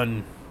the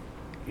one.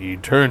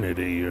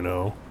 Eternity, you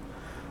know."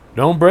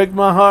 "Don't break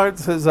my heart,"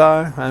 says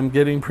I. "I'm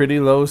getting pretty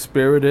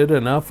low-spirited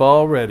enough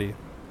already."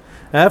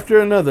 After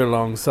another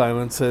long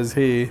silence, says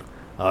he,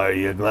 "Are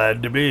you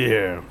glad to be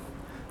here?"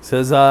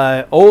 Says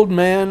I, "Old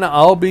man,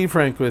 I'll be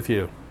frank with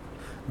you.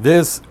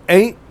 This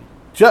ain't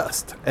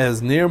just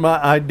as near my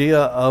idea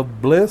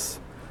of bliss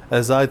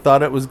as I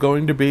thought it was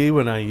going to be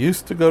when I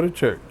used to go to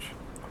church."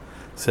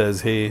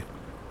 Says he,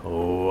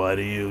 "What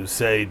do you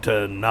say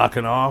to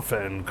knocking off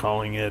and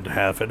calling it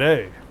half a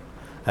day?"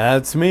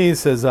 "That's me,"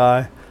 says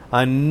I.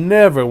 "I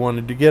never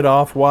wanted to get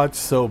off watch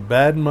so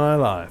bad in my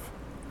life."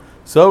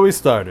 So we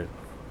started.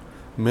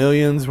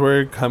 Millions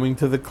were coming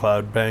to the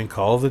cloud bank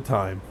all the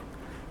time,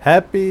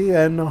 happy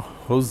and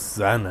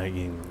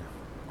hosannaing.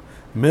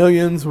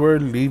 Millions were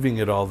leaving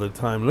it all the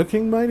time,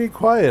 looking mighty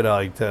quiet,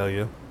 I tell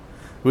you.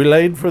 We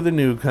laid for the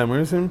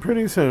newcomers, and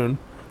pretty soon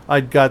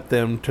I'd got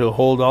them to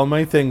hold all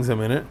my things a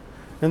minute,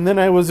 and then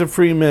I was a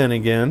free man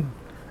again,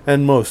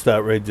 and most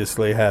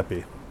outrageously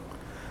happy.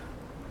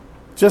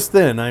 Just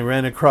then I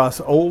ran across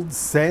old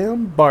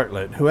Sam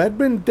Bartlett, who had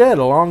been dead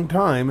a long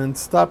time, and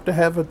stopped to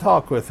have a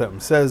talk with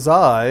him. Says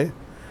I,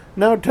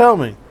 "Now tell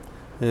me,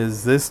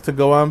 is this to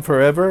go on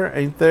forever?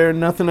 Ain't there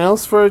nothing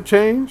else for a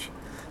change?"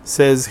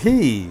 Says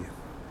he,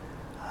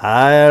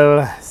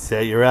 "I'll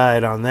set you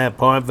right on that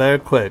point very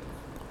quick.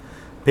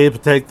 People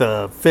take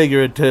the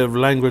figurative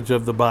language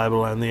of the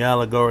Bible and the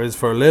allegories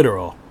for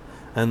literal,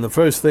 and the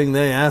first thing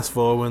they ask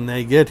for when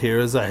they get here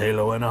is a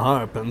halo and a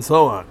harp, and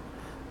so on.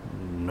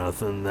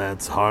 Nothing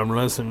that's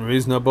harmless and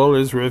reasonable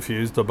is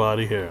refused a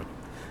body here,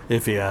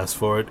 if he asks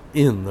for it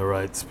in the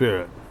right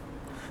spirit.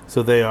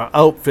 So they are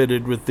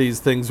outfitted with these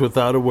things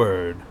without a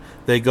word.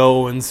 They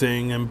go and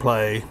sing and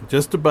play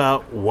just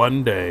about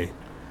one day,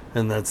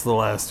 and that's the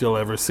last you'll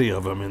ever see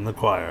of them in the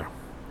choir.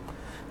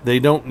 They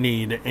don't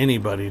need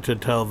anybody to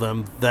tell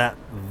them that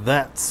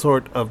that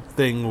sort of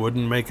thing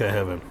wouldn't make a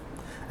heaven.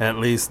 At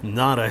least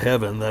not a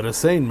heaven that a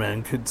sane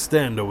man could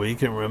stand a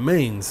week and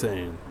remain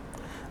sane.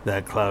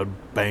 That cloud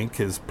bank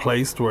is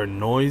placed where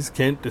noise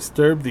can't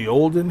disturb the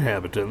old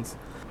inhabitants,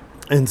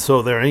 and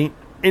so there ain't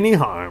any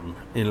harm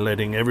in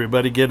letting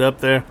everybody get up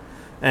there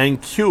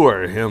and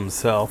cure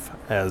himself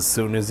as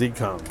soon as he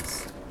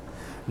comes.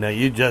 Now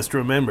you just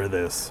remember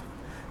this.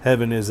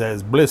 Heaven is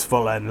as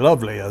blissful and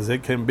lovely as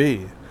it can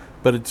be,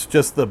 but it's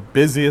just the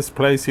busiest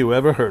place you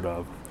ever heard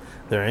of.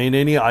 There ain't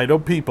any idle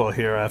people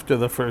here after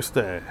the first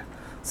day.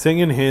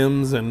 Singing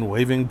hymns and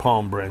waving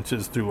palm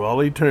branches through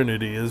all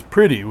eternity is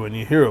pretty when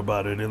you hear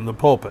about it in the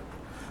pulpit,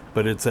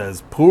 but it's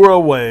as poor a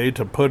way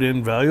to put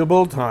in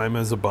valuable time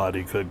as a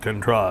body could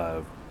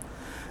contrive.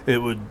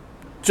 It would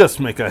just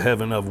make a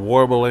heaven of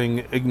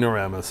warbling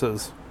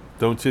ignoramuses,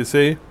 don't you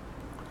see?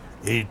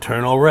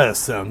 Eternal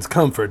rest sounds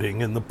comforting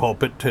in the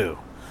pulpit, too.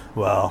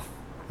 Well,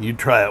 you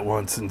try it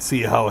once and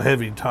see how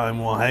heavy time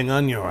will hang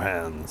on your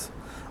hands.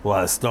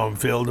 Why,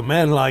 Stormfield, a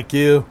man like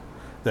you,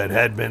 that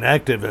had been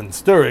active and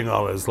stirring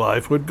all his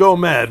life, would go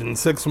mad in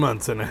 6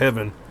 months in a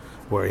heaven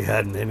where he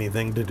hadn't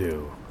anything to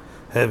do.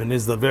 Heaven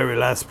is the very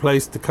last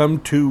place to come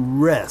to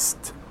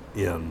rest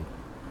in.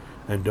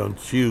 And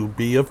don't you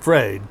be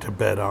afraid to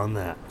bet on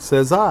that."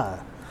 Says I,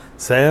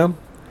 "Sam,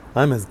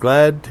 I'm as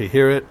glad to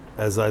hear it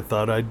as I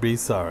thought I'd be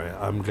sorry.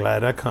 I'm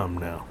glad I come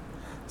now."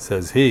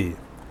 Says he,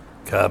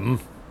 "Come,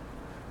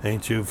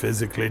 ain't you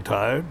physically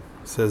tired?"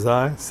 Says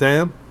I,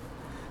 "Sam,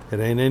 it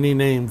ain't any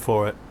name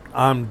for it.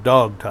 I'm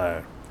dog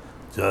tired."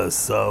 Just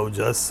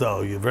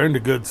so. You've earned a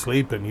good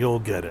sleep and you'll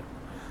get it.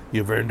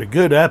 You've earned a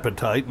good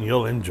appetite and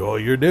you'll enjoy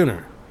your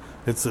dinner.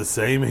 It's the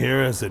same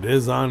here as it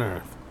is on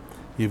earth.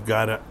 You've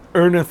got to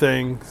earn a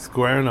thing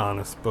square and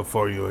honest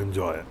before you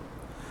enjoy it.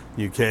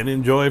 You can't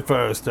enjoy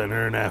first and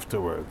earn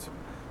afterwards.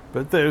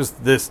 But there's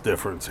this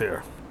difference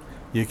here.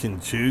 You can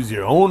choose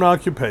your own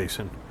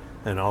occupation,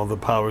 and all the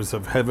powers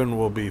of heaven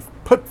will be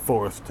put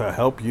forth to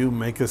help you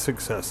make a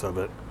success of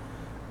it,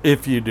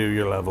 if you do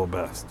your level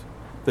best.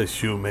 The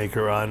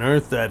shoemaker on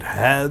earth that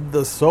had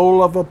the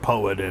soul of a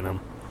poet in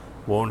him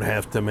won't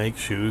have to make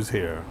shoes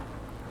here.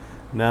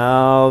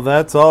 Now,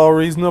 that's all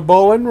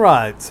reasonable and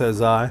right,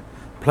 says I.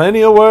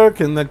 Plenty of work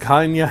and the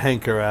kind you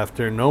hanker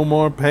after. No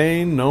more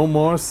pain, no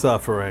more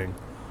suffering.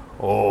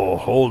 Oh,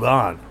 hold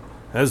on.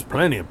 There's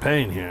plenty of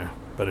pain here,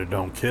 but it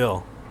don't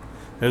kill.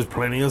 There's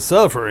plenty of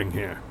suffering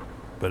here,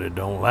 but it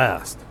don't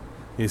last.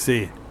 You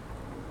see,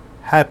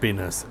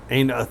 happiness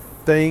ain't a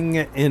thing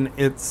in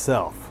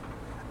itself.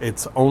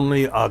 It's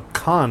only a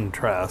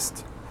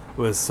contrast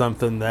with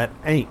something that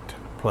ain't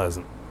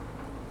pleasant.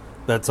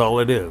 That's all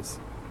it is.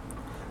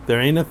 There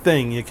ain't a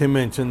thing you can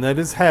mention that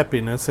is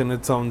happiness in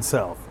its own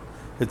self.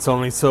 It's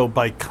only so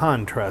by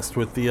contrast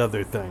with the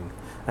other thing.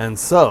 And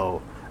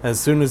so, as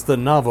soon as the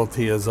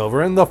novelty is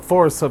over and the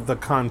force of the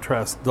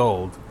contrast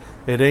dulled,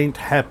 it ain't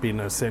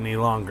happiness any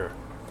longer,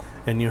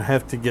 and you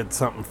have to get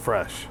something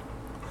fresh.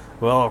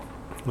 Well,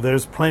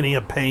 there's plenty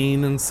of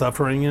pain and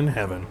suffering in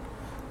heaven.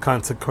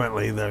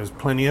 Consequently, there's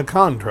plenty of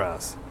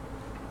contrast,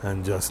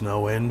 and just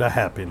no end of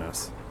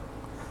happiness.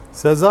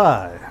 Says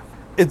I,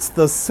 it's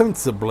the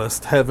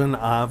sensiblest heaven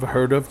I've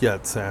heard of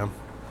yet, Sam,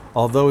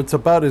 although it's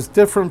about as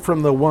different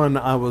from the one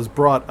I was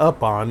brought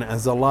up on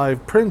as a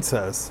live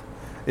princess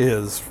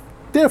is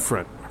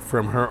different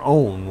from her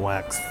own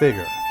wax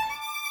figure.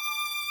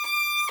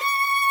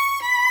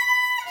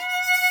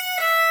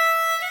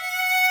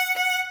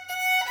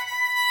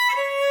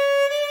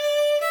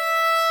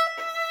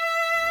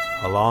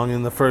 Along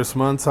in the first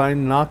months, I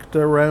knocked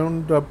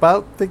around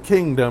about the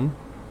kingdom,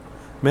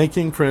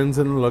 making friends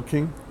and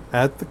looking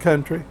at the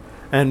country,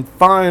 and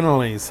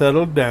finally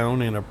settled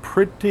down in a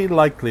pretty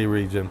likely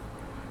region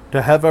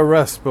to have a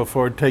rest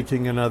before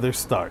taking another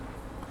start.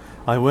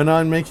 I went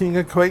on making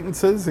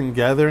acquaintances and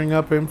gathering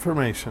up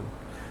information.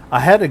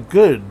 I had a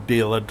good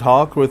deal of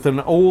talk with an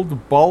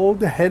old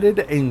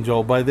bald-headed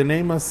angel by the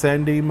name of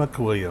Sandy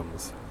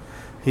McWilliams.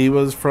 He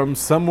was from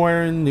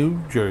somewhere in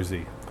New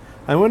Jersey.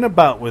 I went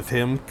about with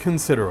him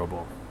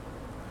considerable.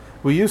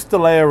 We used to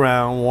lay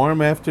around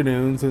warm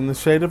afternoons in the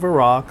shade of a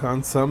rock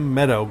on some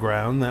meadow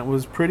ground that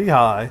was pretty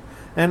high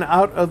and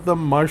out of the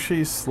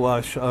marshy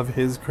slush of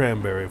his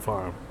cranberry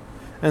farm.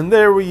 And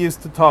there we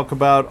used to talk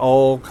about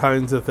all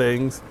kinds of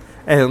things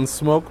and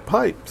smoke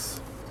pipes.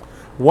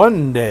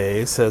 One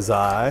day, says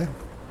I,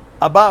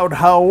 about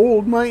how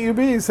old might you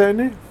be,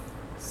 Sandy?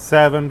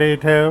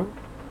 72.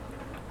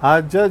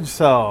 I judge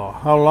so.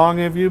 How long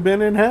have you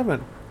been in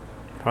heaven?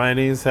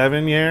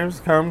 27 years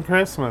come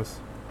Christmas.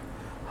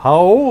 How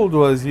old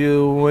was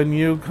you when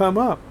you come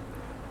up?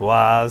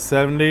 Why,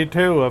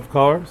 72, of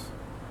course.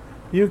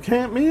 You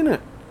can't mean it.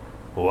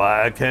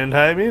 Why can't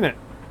I mean it?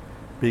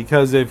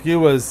 Because if you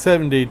was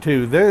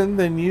 72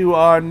 then you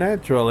are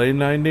naturally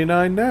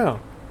 99 now.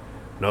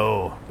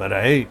 No, but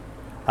I ain't.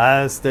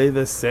 I stay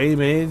the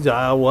same age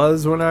I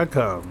was when I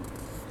come.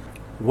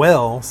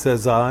 Well,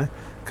 says I,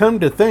 come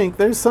to think,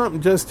 there's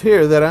something just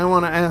here that I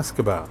want to ask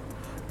about.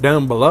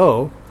 Down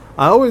below,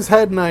 I always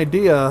had an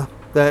idea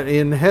that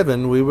in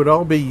heaven we would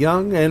all be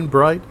young and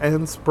bright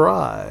and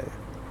spry.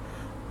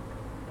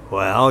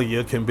 Well,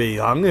 you can be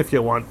young if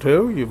you want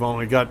to. You've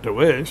only got to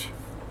wish.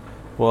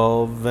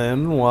 Well,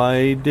 then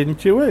why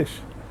didn't you wish?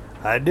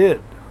 I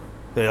did.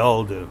 They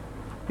all do.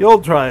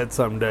 You'll try it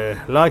someday,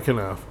 like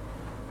enough.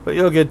 But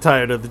you'll get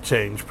tired of the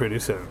change pretty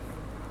soon.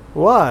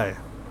 Why?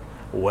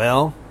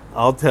 Well,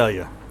 I'll tell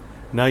you.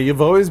 Now,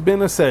 you've always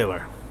been a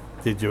sailor.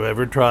 Did you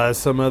ever try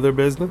some other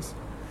business?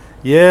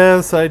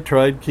 Yes, I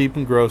tried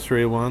keeping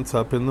grocery once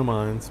up in the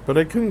mines, but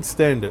I couldn't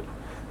stand it.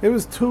 It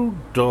was too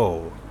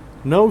dull.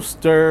 No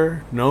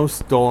stir, no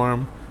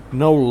storm,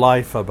 no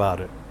life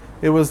about it.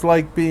 It was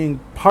like being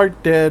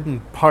part dead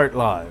and part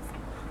live,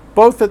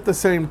 both at the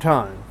same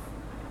time.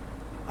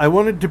 I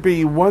wanted to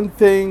be one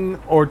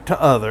thing or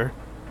t'other.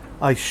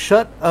 I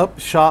shut up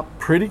shop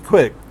pretty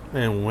quick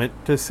and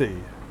went to sea.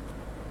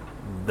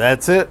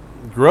 That's it.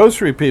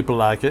 Grocery people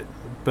like it,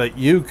 but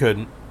you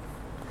couldn't.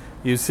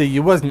 You see,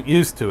 you wasn't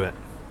used to it.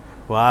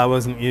 Well, I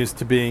wasn't used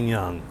to being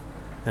young,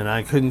 and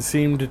I couldn't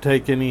seem to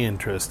take any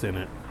interest in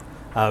it.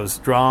 I was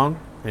strong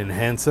and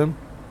handsome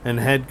and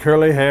had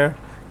curly hair,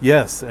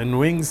 yes, and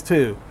wings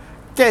too,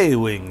 gay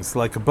wings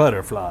like a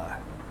butterfly.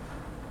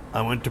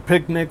 I went to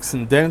picnics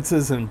and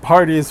dances and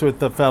parties with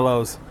the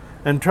fellows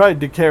and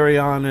tried to carry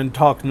on and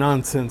talk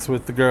nonsense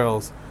with the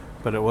girls,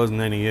 but it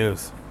wasn't any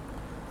use.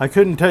 I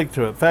couldn't take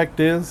to it. Fact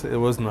is, it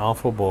was an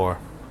awful bore.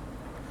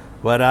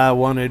 What I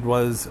wanted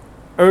was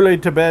early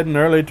to bed and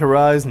early to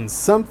rise and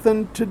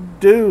something to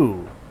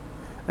do.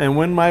 And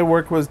when my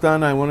work was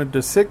done, I wanted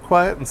to sit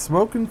quiet and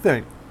smoke and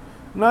think,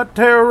 not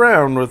tear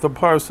around with a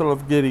parcel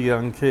of giddy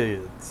young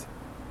kids.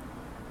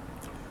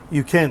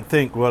 You can't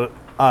think what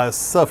I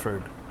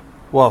suffered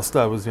whilst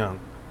I was young.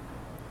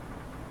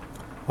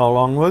 How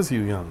long was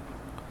you young?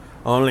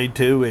 Only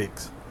 2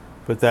 weeks,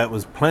 but that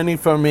was plenty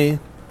for me.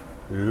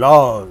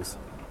 Laws,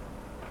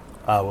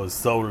 I was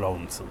so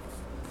lonesome.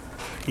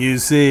 You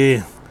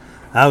see,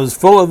 I was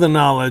full of the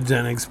knowledge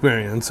and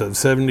experience of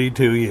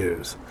 72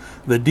 years.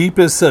 The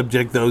deepest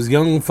subject those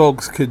young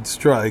folks could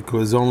strike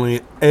was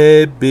only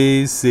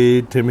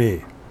ABC to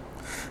me.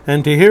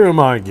 And to hear 'em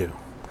argue,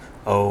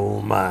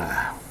 oh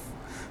my,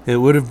 it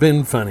would have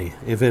been funny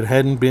if it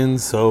hadn't been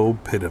so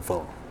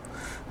pitiful.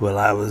 Well,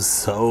 I was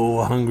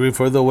so hungry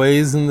for the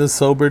ways and the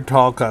sober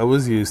talk I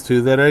was used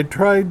to that I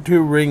tried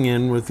to ring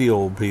in with the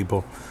old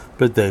people,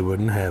 but they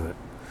wouldn't have it.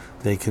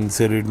 They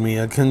considered me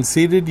a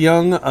conceited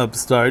young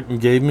upstart and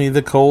gave me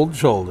the cold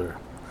shoulder.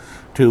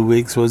 2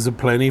 weeks was a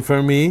plenty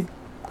for me.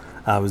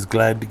 I was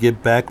glad to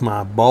get back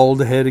my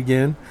bald head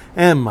again,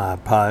 and my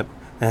pipe,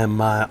 and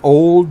my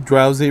old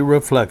drowsy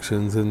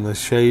reflections in the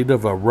shade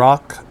of a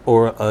rock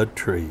or a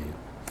tree.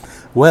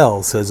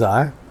 Well, says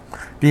I,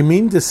 do you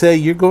mean to say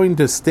you're going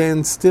to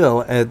stand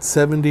still at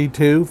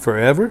 72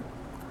 forever?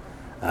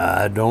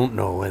 I don't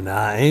know, and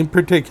I ain't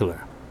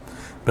particular.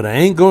 But I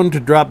ain't going to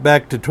drop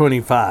back to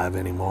 25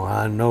 anymore.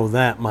 I know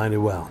that mighty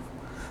well.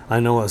 I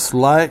know a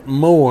slight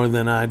more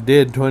than I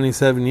did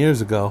 27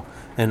 years ago,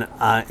 and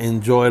I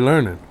enjoy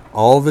learning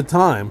all the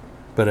time,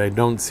 but I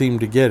don't seem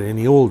to get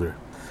any older.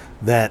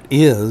 That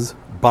is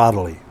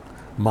bodily.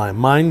 My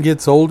mind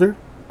gets older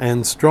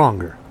and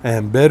stronger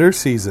and better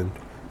seasoned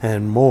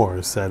and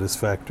more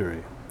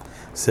satisfactory.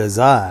 Says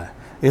I,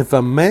 if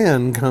a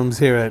man comes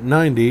here at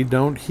 90,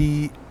 don't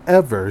he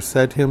ever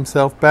set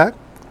himself back?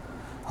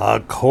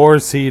 Of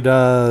course he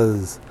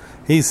does.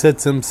 He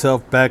sets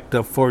himself back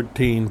to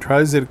 14,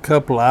 tries it a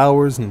couple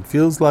hours and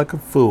feels like a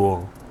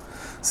fool.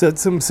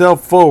 Sets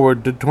himself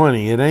forward to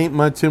 20, it ain't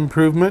much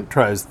improvement,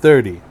 tries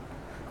 30,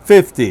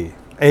 50,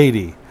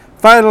 80,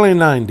 finally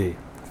 90.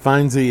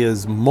 Finds he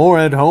is more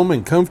at home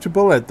and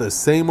comfortable at the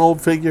same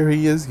old figure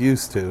he is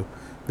used to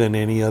than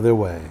any other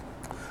way.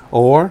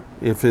 Or,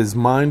 if his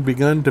mind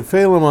begun to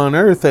fail him on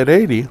earth at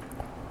 80,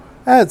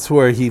 that's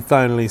where he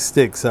finally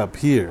sticks up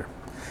here.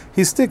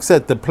 He sticks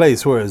at the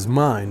place where his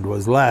mind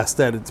was last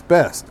at its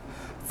best,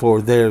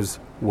 for there's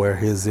where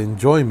his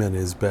enjoyment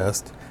is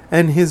best,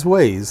 and his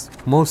ways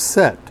most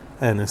set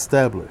and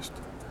established.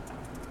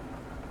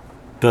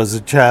 Does a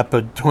chap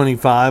at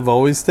 25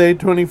 always stay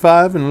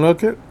 25 and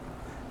look it?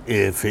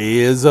 If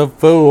he is a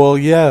fool,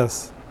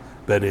 yes.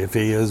 But if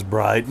he is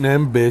bright and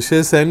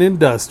ambitious and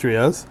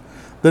industrious,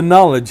 the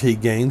knowledge he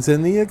gains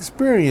and the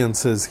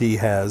experiences he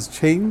has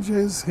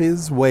changes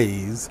his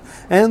ways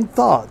and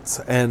thoughts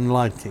and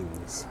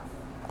likings,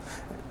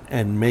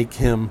 and make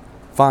him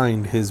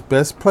find his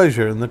best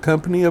pleasure in the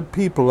company of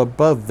people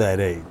above that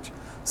age.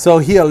 So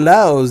he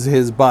allows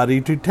his body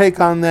to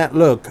take on that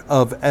look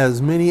of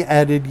as many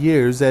added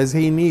years as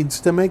he needs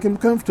to make him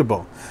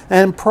comfortable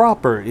and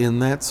proper in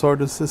that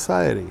sort of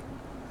society.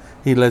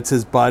 He lets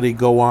his body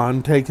go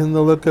on taking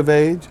the look of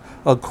age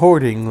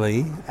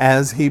accordingly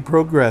as he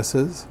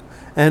progresses,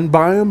 and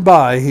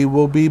by he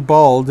will be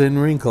bald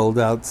and wrinkled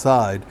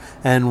outside,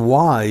 and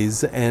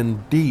wise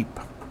and deep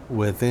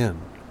within.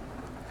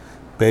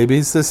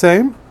 Babies the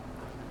same?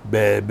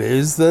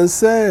 Babies the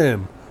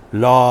same.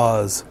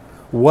 Laws.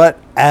 What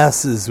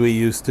asses we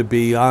used to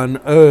be on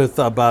earth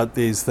about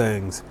these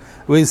things.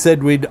 We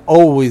said we'd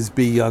always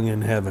be young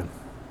in heaven.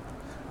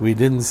 We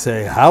didn't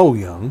say how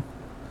young.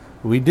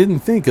 We didn't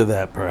think of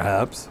that,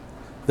 perhaps.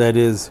 That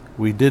is,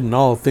 we didn't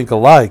all think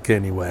alike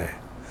anyway.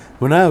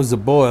 When I was a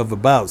boy of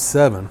about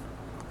 7,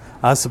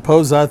 I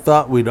suppose I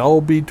thought we'd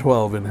all be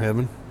 12 in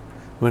heaven.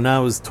 When I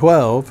was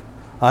 12,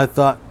 I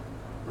thought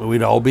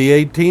we'd all be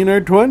 18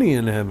 or 20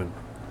 in heaven.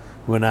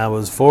 When I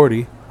was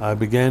 40, I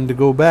began to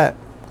go back.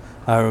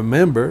 I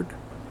remembered,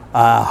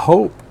 I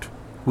hoped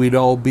we'd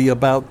all be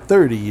about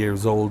 30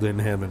 years old in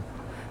heaven.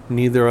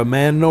 Neither a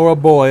man nor a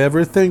boy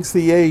ever thinks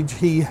the age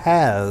he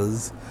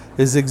has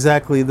is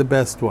exactly the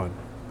best one.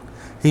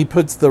 He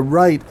puts the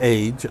right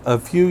age a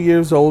few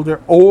years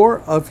older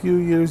or a few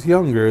years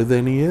younger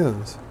than he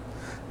is.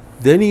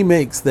 Then he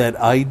makes that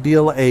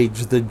ideal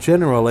age the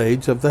general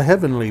age of the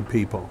heavenly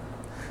people,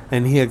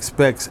 and he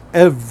expects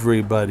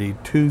everybody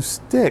to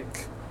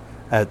stick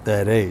at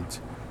that age,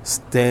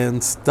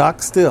 stand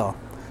stock still,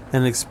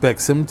 and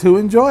expects him to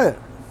enjoy it.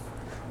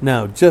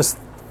 Now just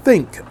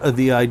think of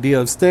the idea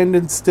of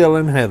standing still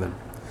in heaven.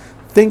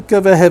 Think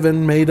of a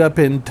heaven made up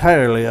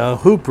entirely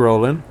of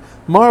hoop-rolling,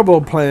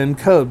 marble-playing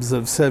cubs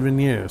of 7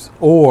 years,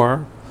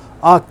 or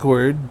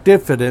awkward,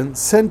 diffident,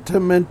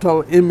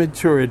 sentimental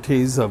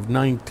immaturities of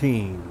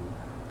 19,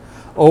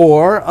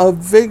 or of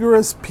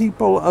vigorous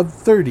people of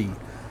 30,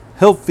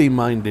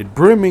 healthy-minded,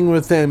 brimming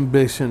with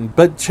ambition,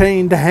 but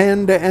chained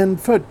hand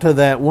and foot to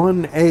that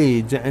one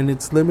age and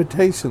its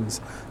limitations,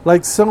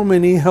 like so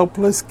many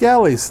helpless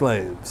galley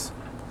slaves.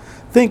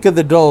 Think of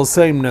the dull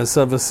sameness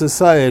of a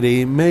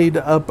society made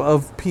up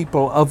of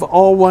people of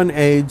all one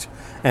age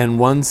and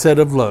one set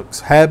of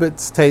looks,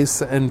 habits,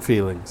 tastes, and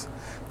feelings.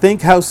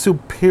 Think how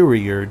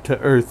superior to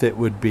earth it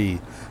would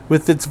be,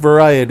 with its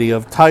variety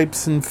of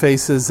types and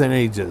faces and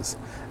ages,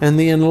 and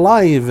the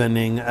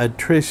enlivening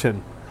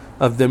attrition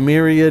of the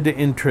myriad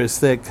interests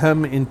that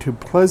come into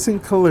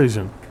pleasant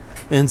collision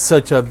in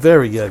such a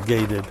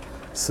variegated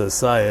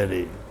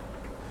society.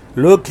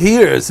 Look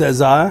here, says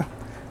I.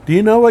 Do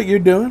you know what you're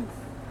doing?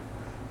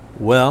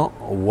 Well,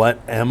 what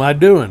am I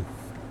doing?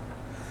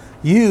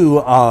 You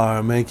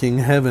are making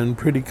heaven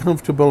pretty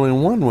comfortable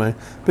in one way,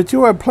 but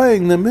you are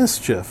playing the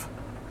mischief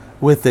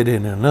with it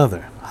in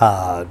another.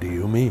 How do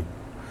you mean?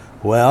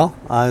 Well,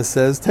 I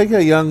says, take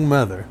a young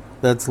mother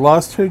that's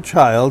lost her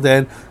child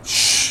and...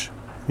 Shh!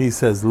 He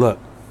says, look,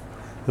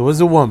 it was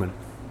a woman,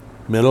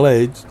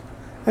 middle-aged,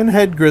 and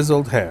had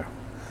grizzled hair.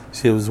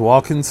 She was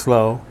walking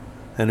slow,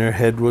 and her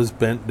head was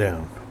bent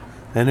down,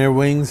 and her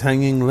wings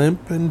hanging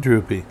limp and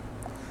droopy,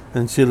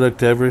 and she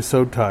looked ever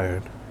so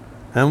tired,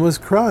 and was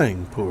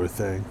crying, poor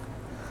thing.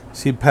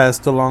 She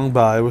passed along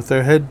by with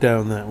her head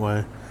down that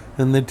way,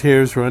 and the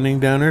tears running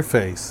down her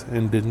face,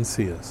 and didn't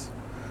see us.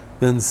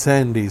 Then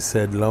Sandy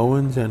said, low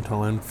and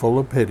gentle and full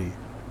of pity,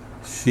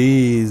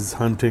 she's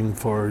hunting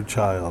for her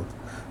child.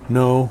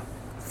 No,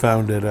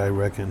 found it, I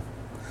reckon.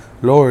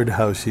 Lord,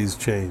 how she's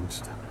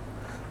changed.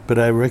 But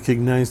I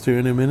recognized her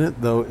in a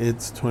minute, though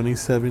it's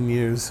 27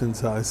 years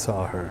since I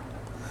saw her.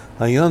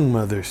 A young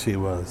mother she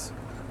was,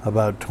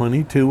 about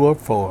 22 or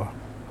 4,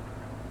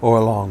 or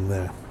along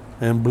there,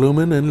 and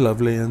bloomin' and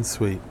lovely and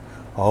sweet.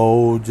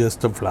 Oh,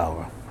 just a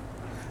flower.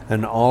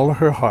 And all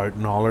her heart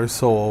and all her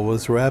soul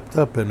was wrapped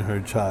up in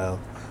her child,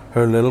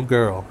 her little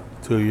girl,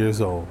 2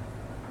 years old.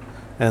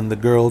 And the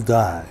girl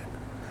died,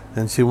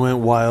 and she went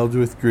wild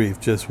with grief,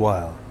 just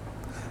wild.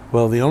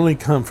 Well, the only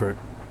comfort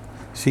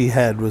she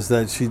had was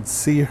that she'd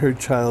see her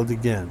child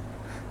again,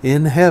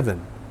 in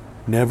heaven,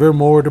 never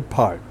more to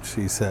part,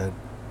 she said,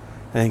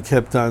 and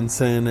kept on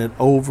saying it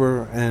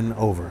over and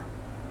over,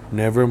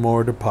 never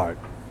more to part.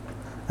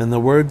 And the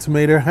words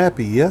made her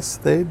happy. Yes,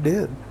 they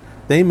did.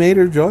 They made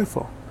her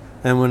joyful.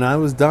 And when I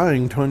was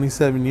dying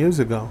 27 years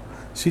ago,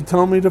 she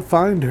told me to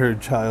find her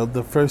child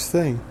the first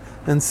thing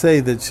and say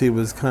that she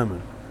was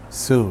coming.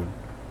 Soon,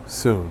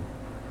 soon,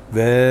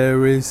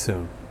 very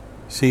soon.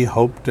 She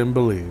hoped and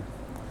believed.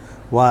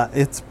 Why,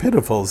 it's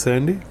pitiful,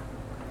 Sandy.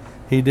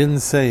 He didn't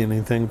say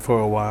anything for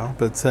a while,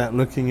 but sat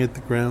looking at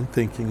the ground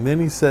thinking. Then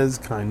he says,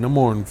 kind of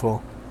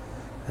mournful,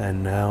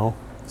 and now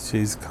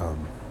she's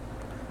come.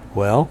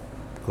 Well,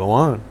 go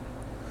on.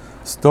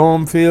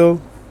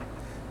 Stormfield,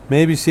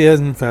 maybe she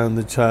hasn't found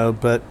the child,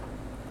 but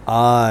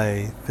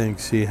I think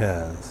she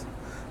has.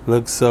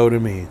 Looks so to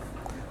me.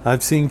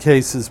 I've seen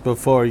cases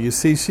before. You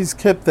see, she's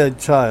kept that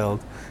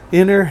child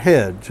in her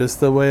head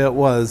just the way it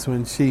was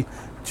when she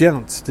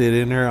jounced it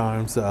in her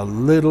arms, a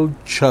little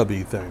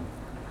chubby thing.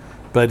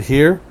 But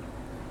here,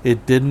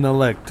 it didn't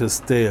elect to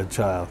stay a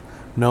child.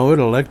 No, it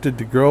elected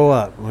to grow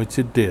up, which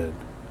it did.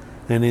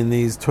 And in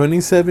these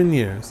 27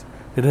 years,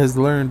 it has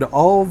learned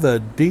all the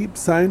deep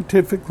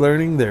scientific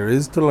learning there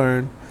is to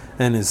learn,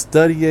 and is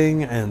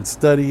studying and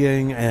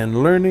studying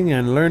and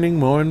learning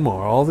more and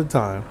more all the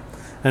time,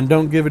 and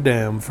don't give a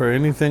damn for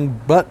anything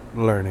but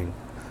learning.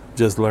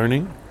 Just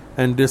learning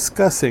and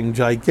discussing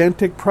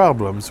gigantic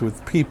problems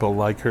with people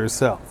like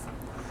herself.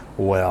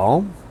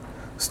 Well,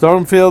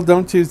 Stormfield,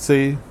 don't you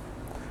see?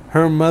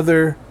 Her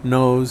mother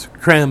knows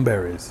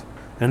cranberries,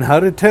 and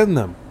how to tend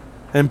them,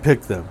 and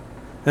pick them,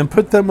 and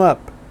put them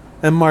up,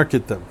 and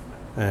market them,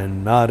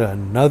 and not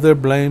another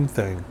blame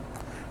thing.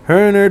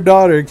 Her and her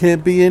daughter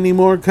can't be any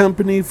more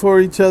company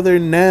for each other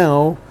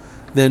now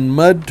than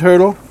mud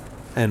turtle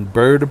and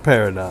bird of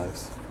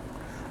paradise.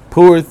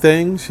 Poor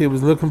thing, she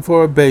was looking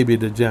for a baby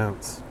to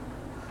jounce.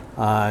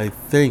 I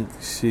think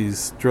she's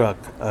struck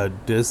a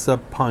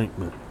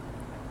disappointment.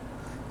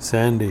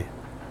 Sandy,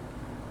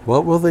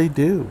 what will they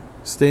do?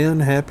 Stay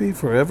unhappy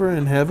forever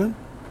in heaven?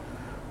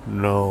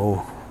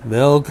 No,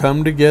 they'll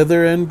come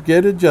together and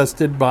get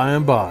adjusted by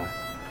and by.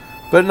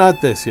 But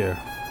not this year,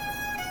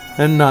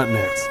 and not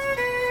next.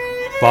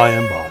 By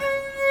and by.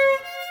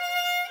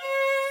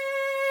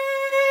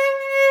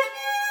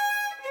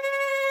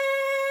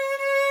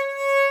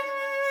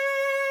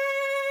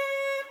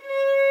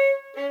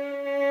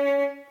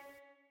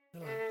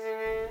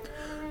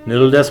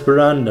 Nil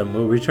Desperandum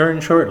will return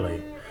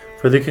shortly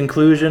for the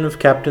conclusion of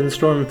Captain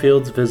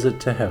Stormfield's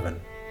visit to heaven.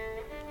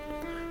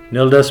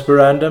 Nil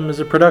Desperandum is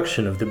a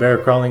production of the Bear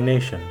Crawling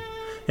Nation,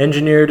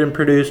 engineered and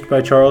produced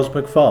by Charles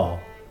McFall,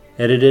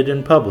 edited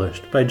and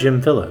published by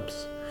Jim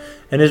Phillips,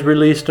 and is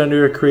released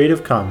under a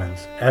Creative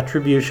Commons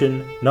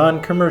Attribution,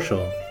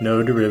 Non-Commercial,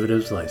 No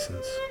Derivatives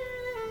license.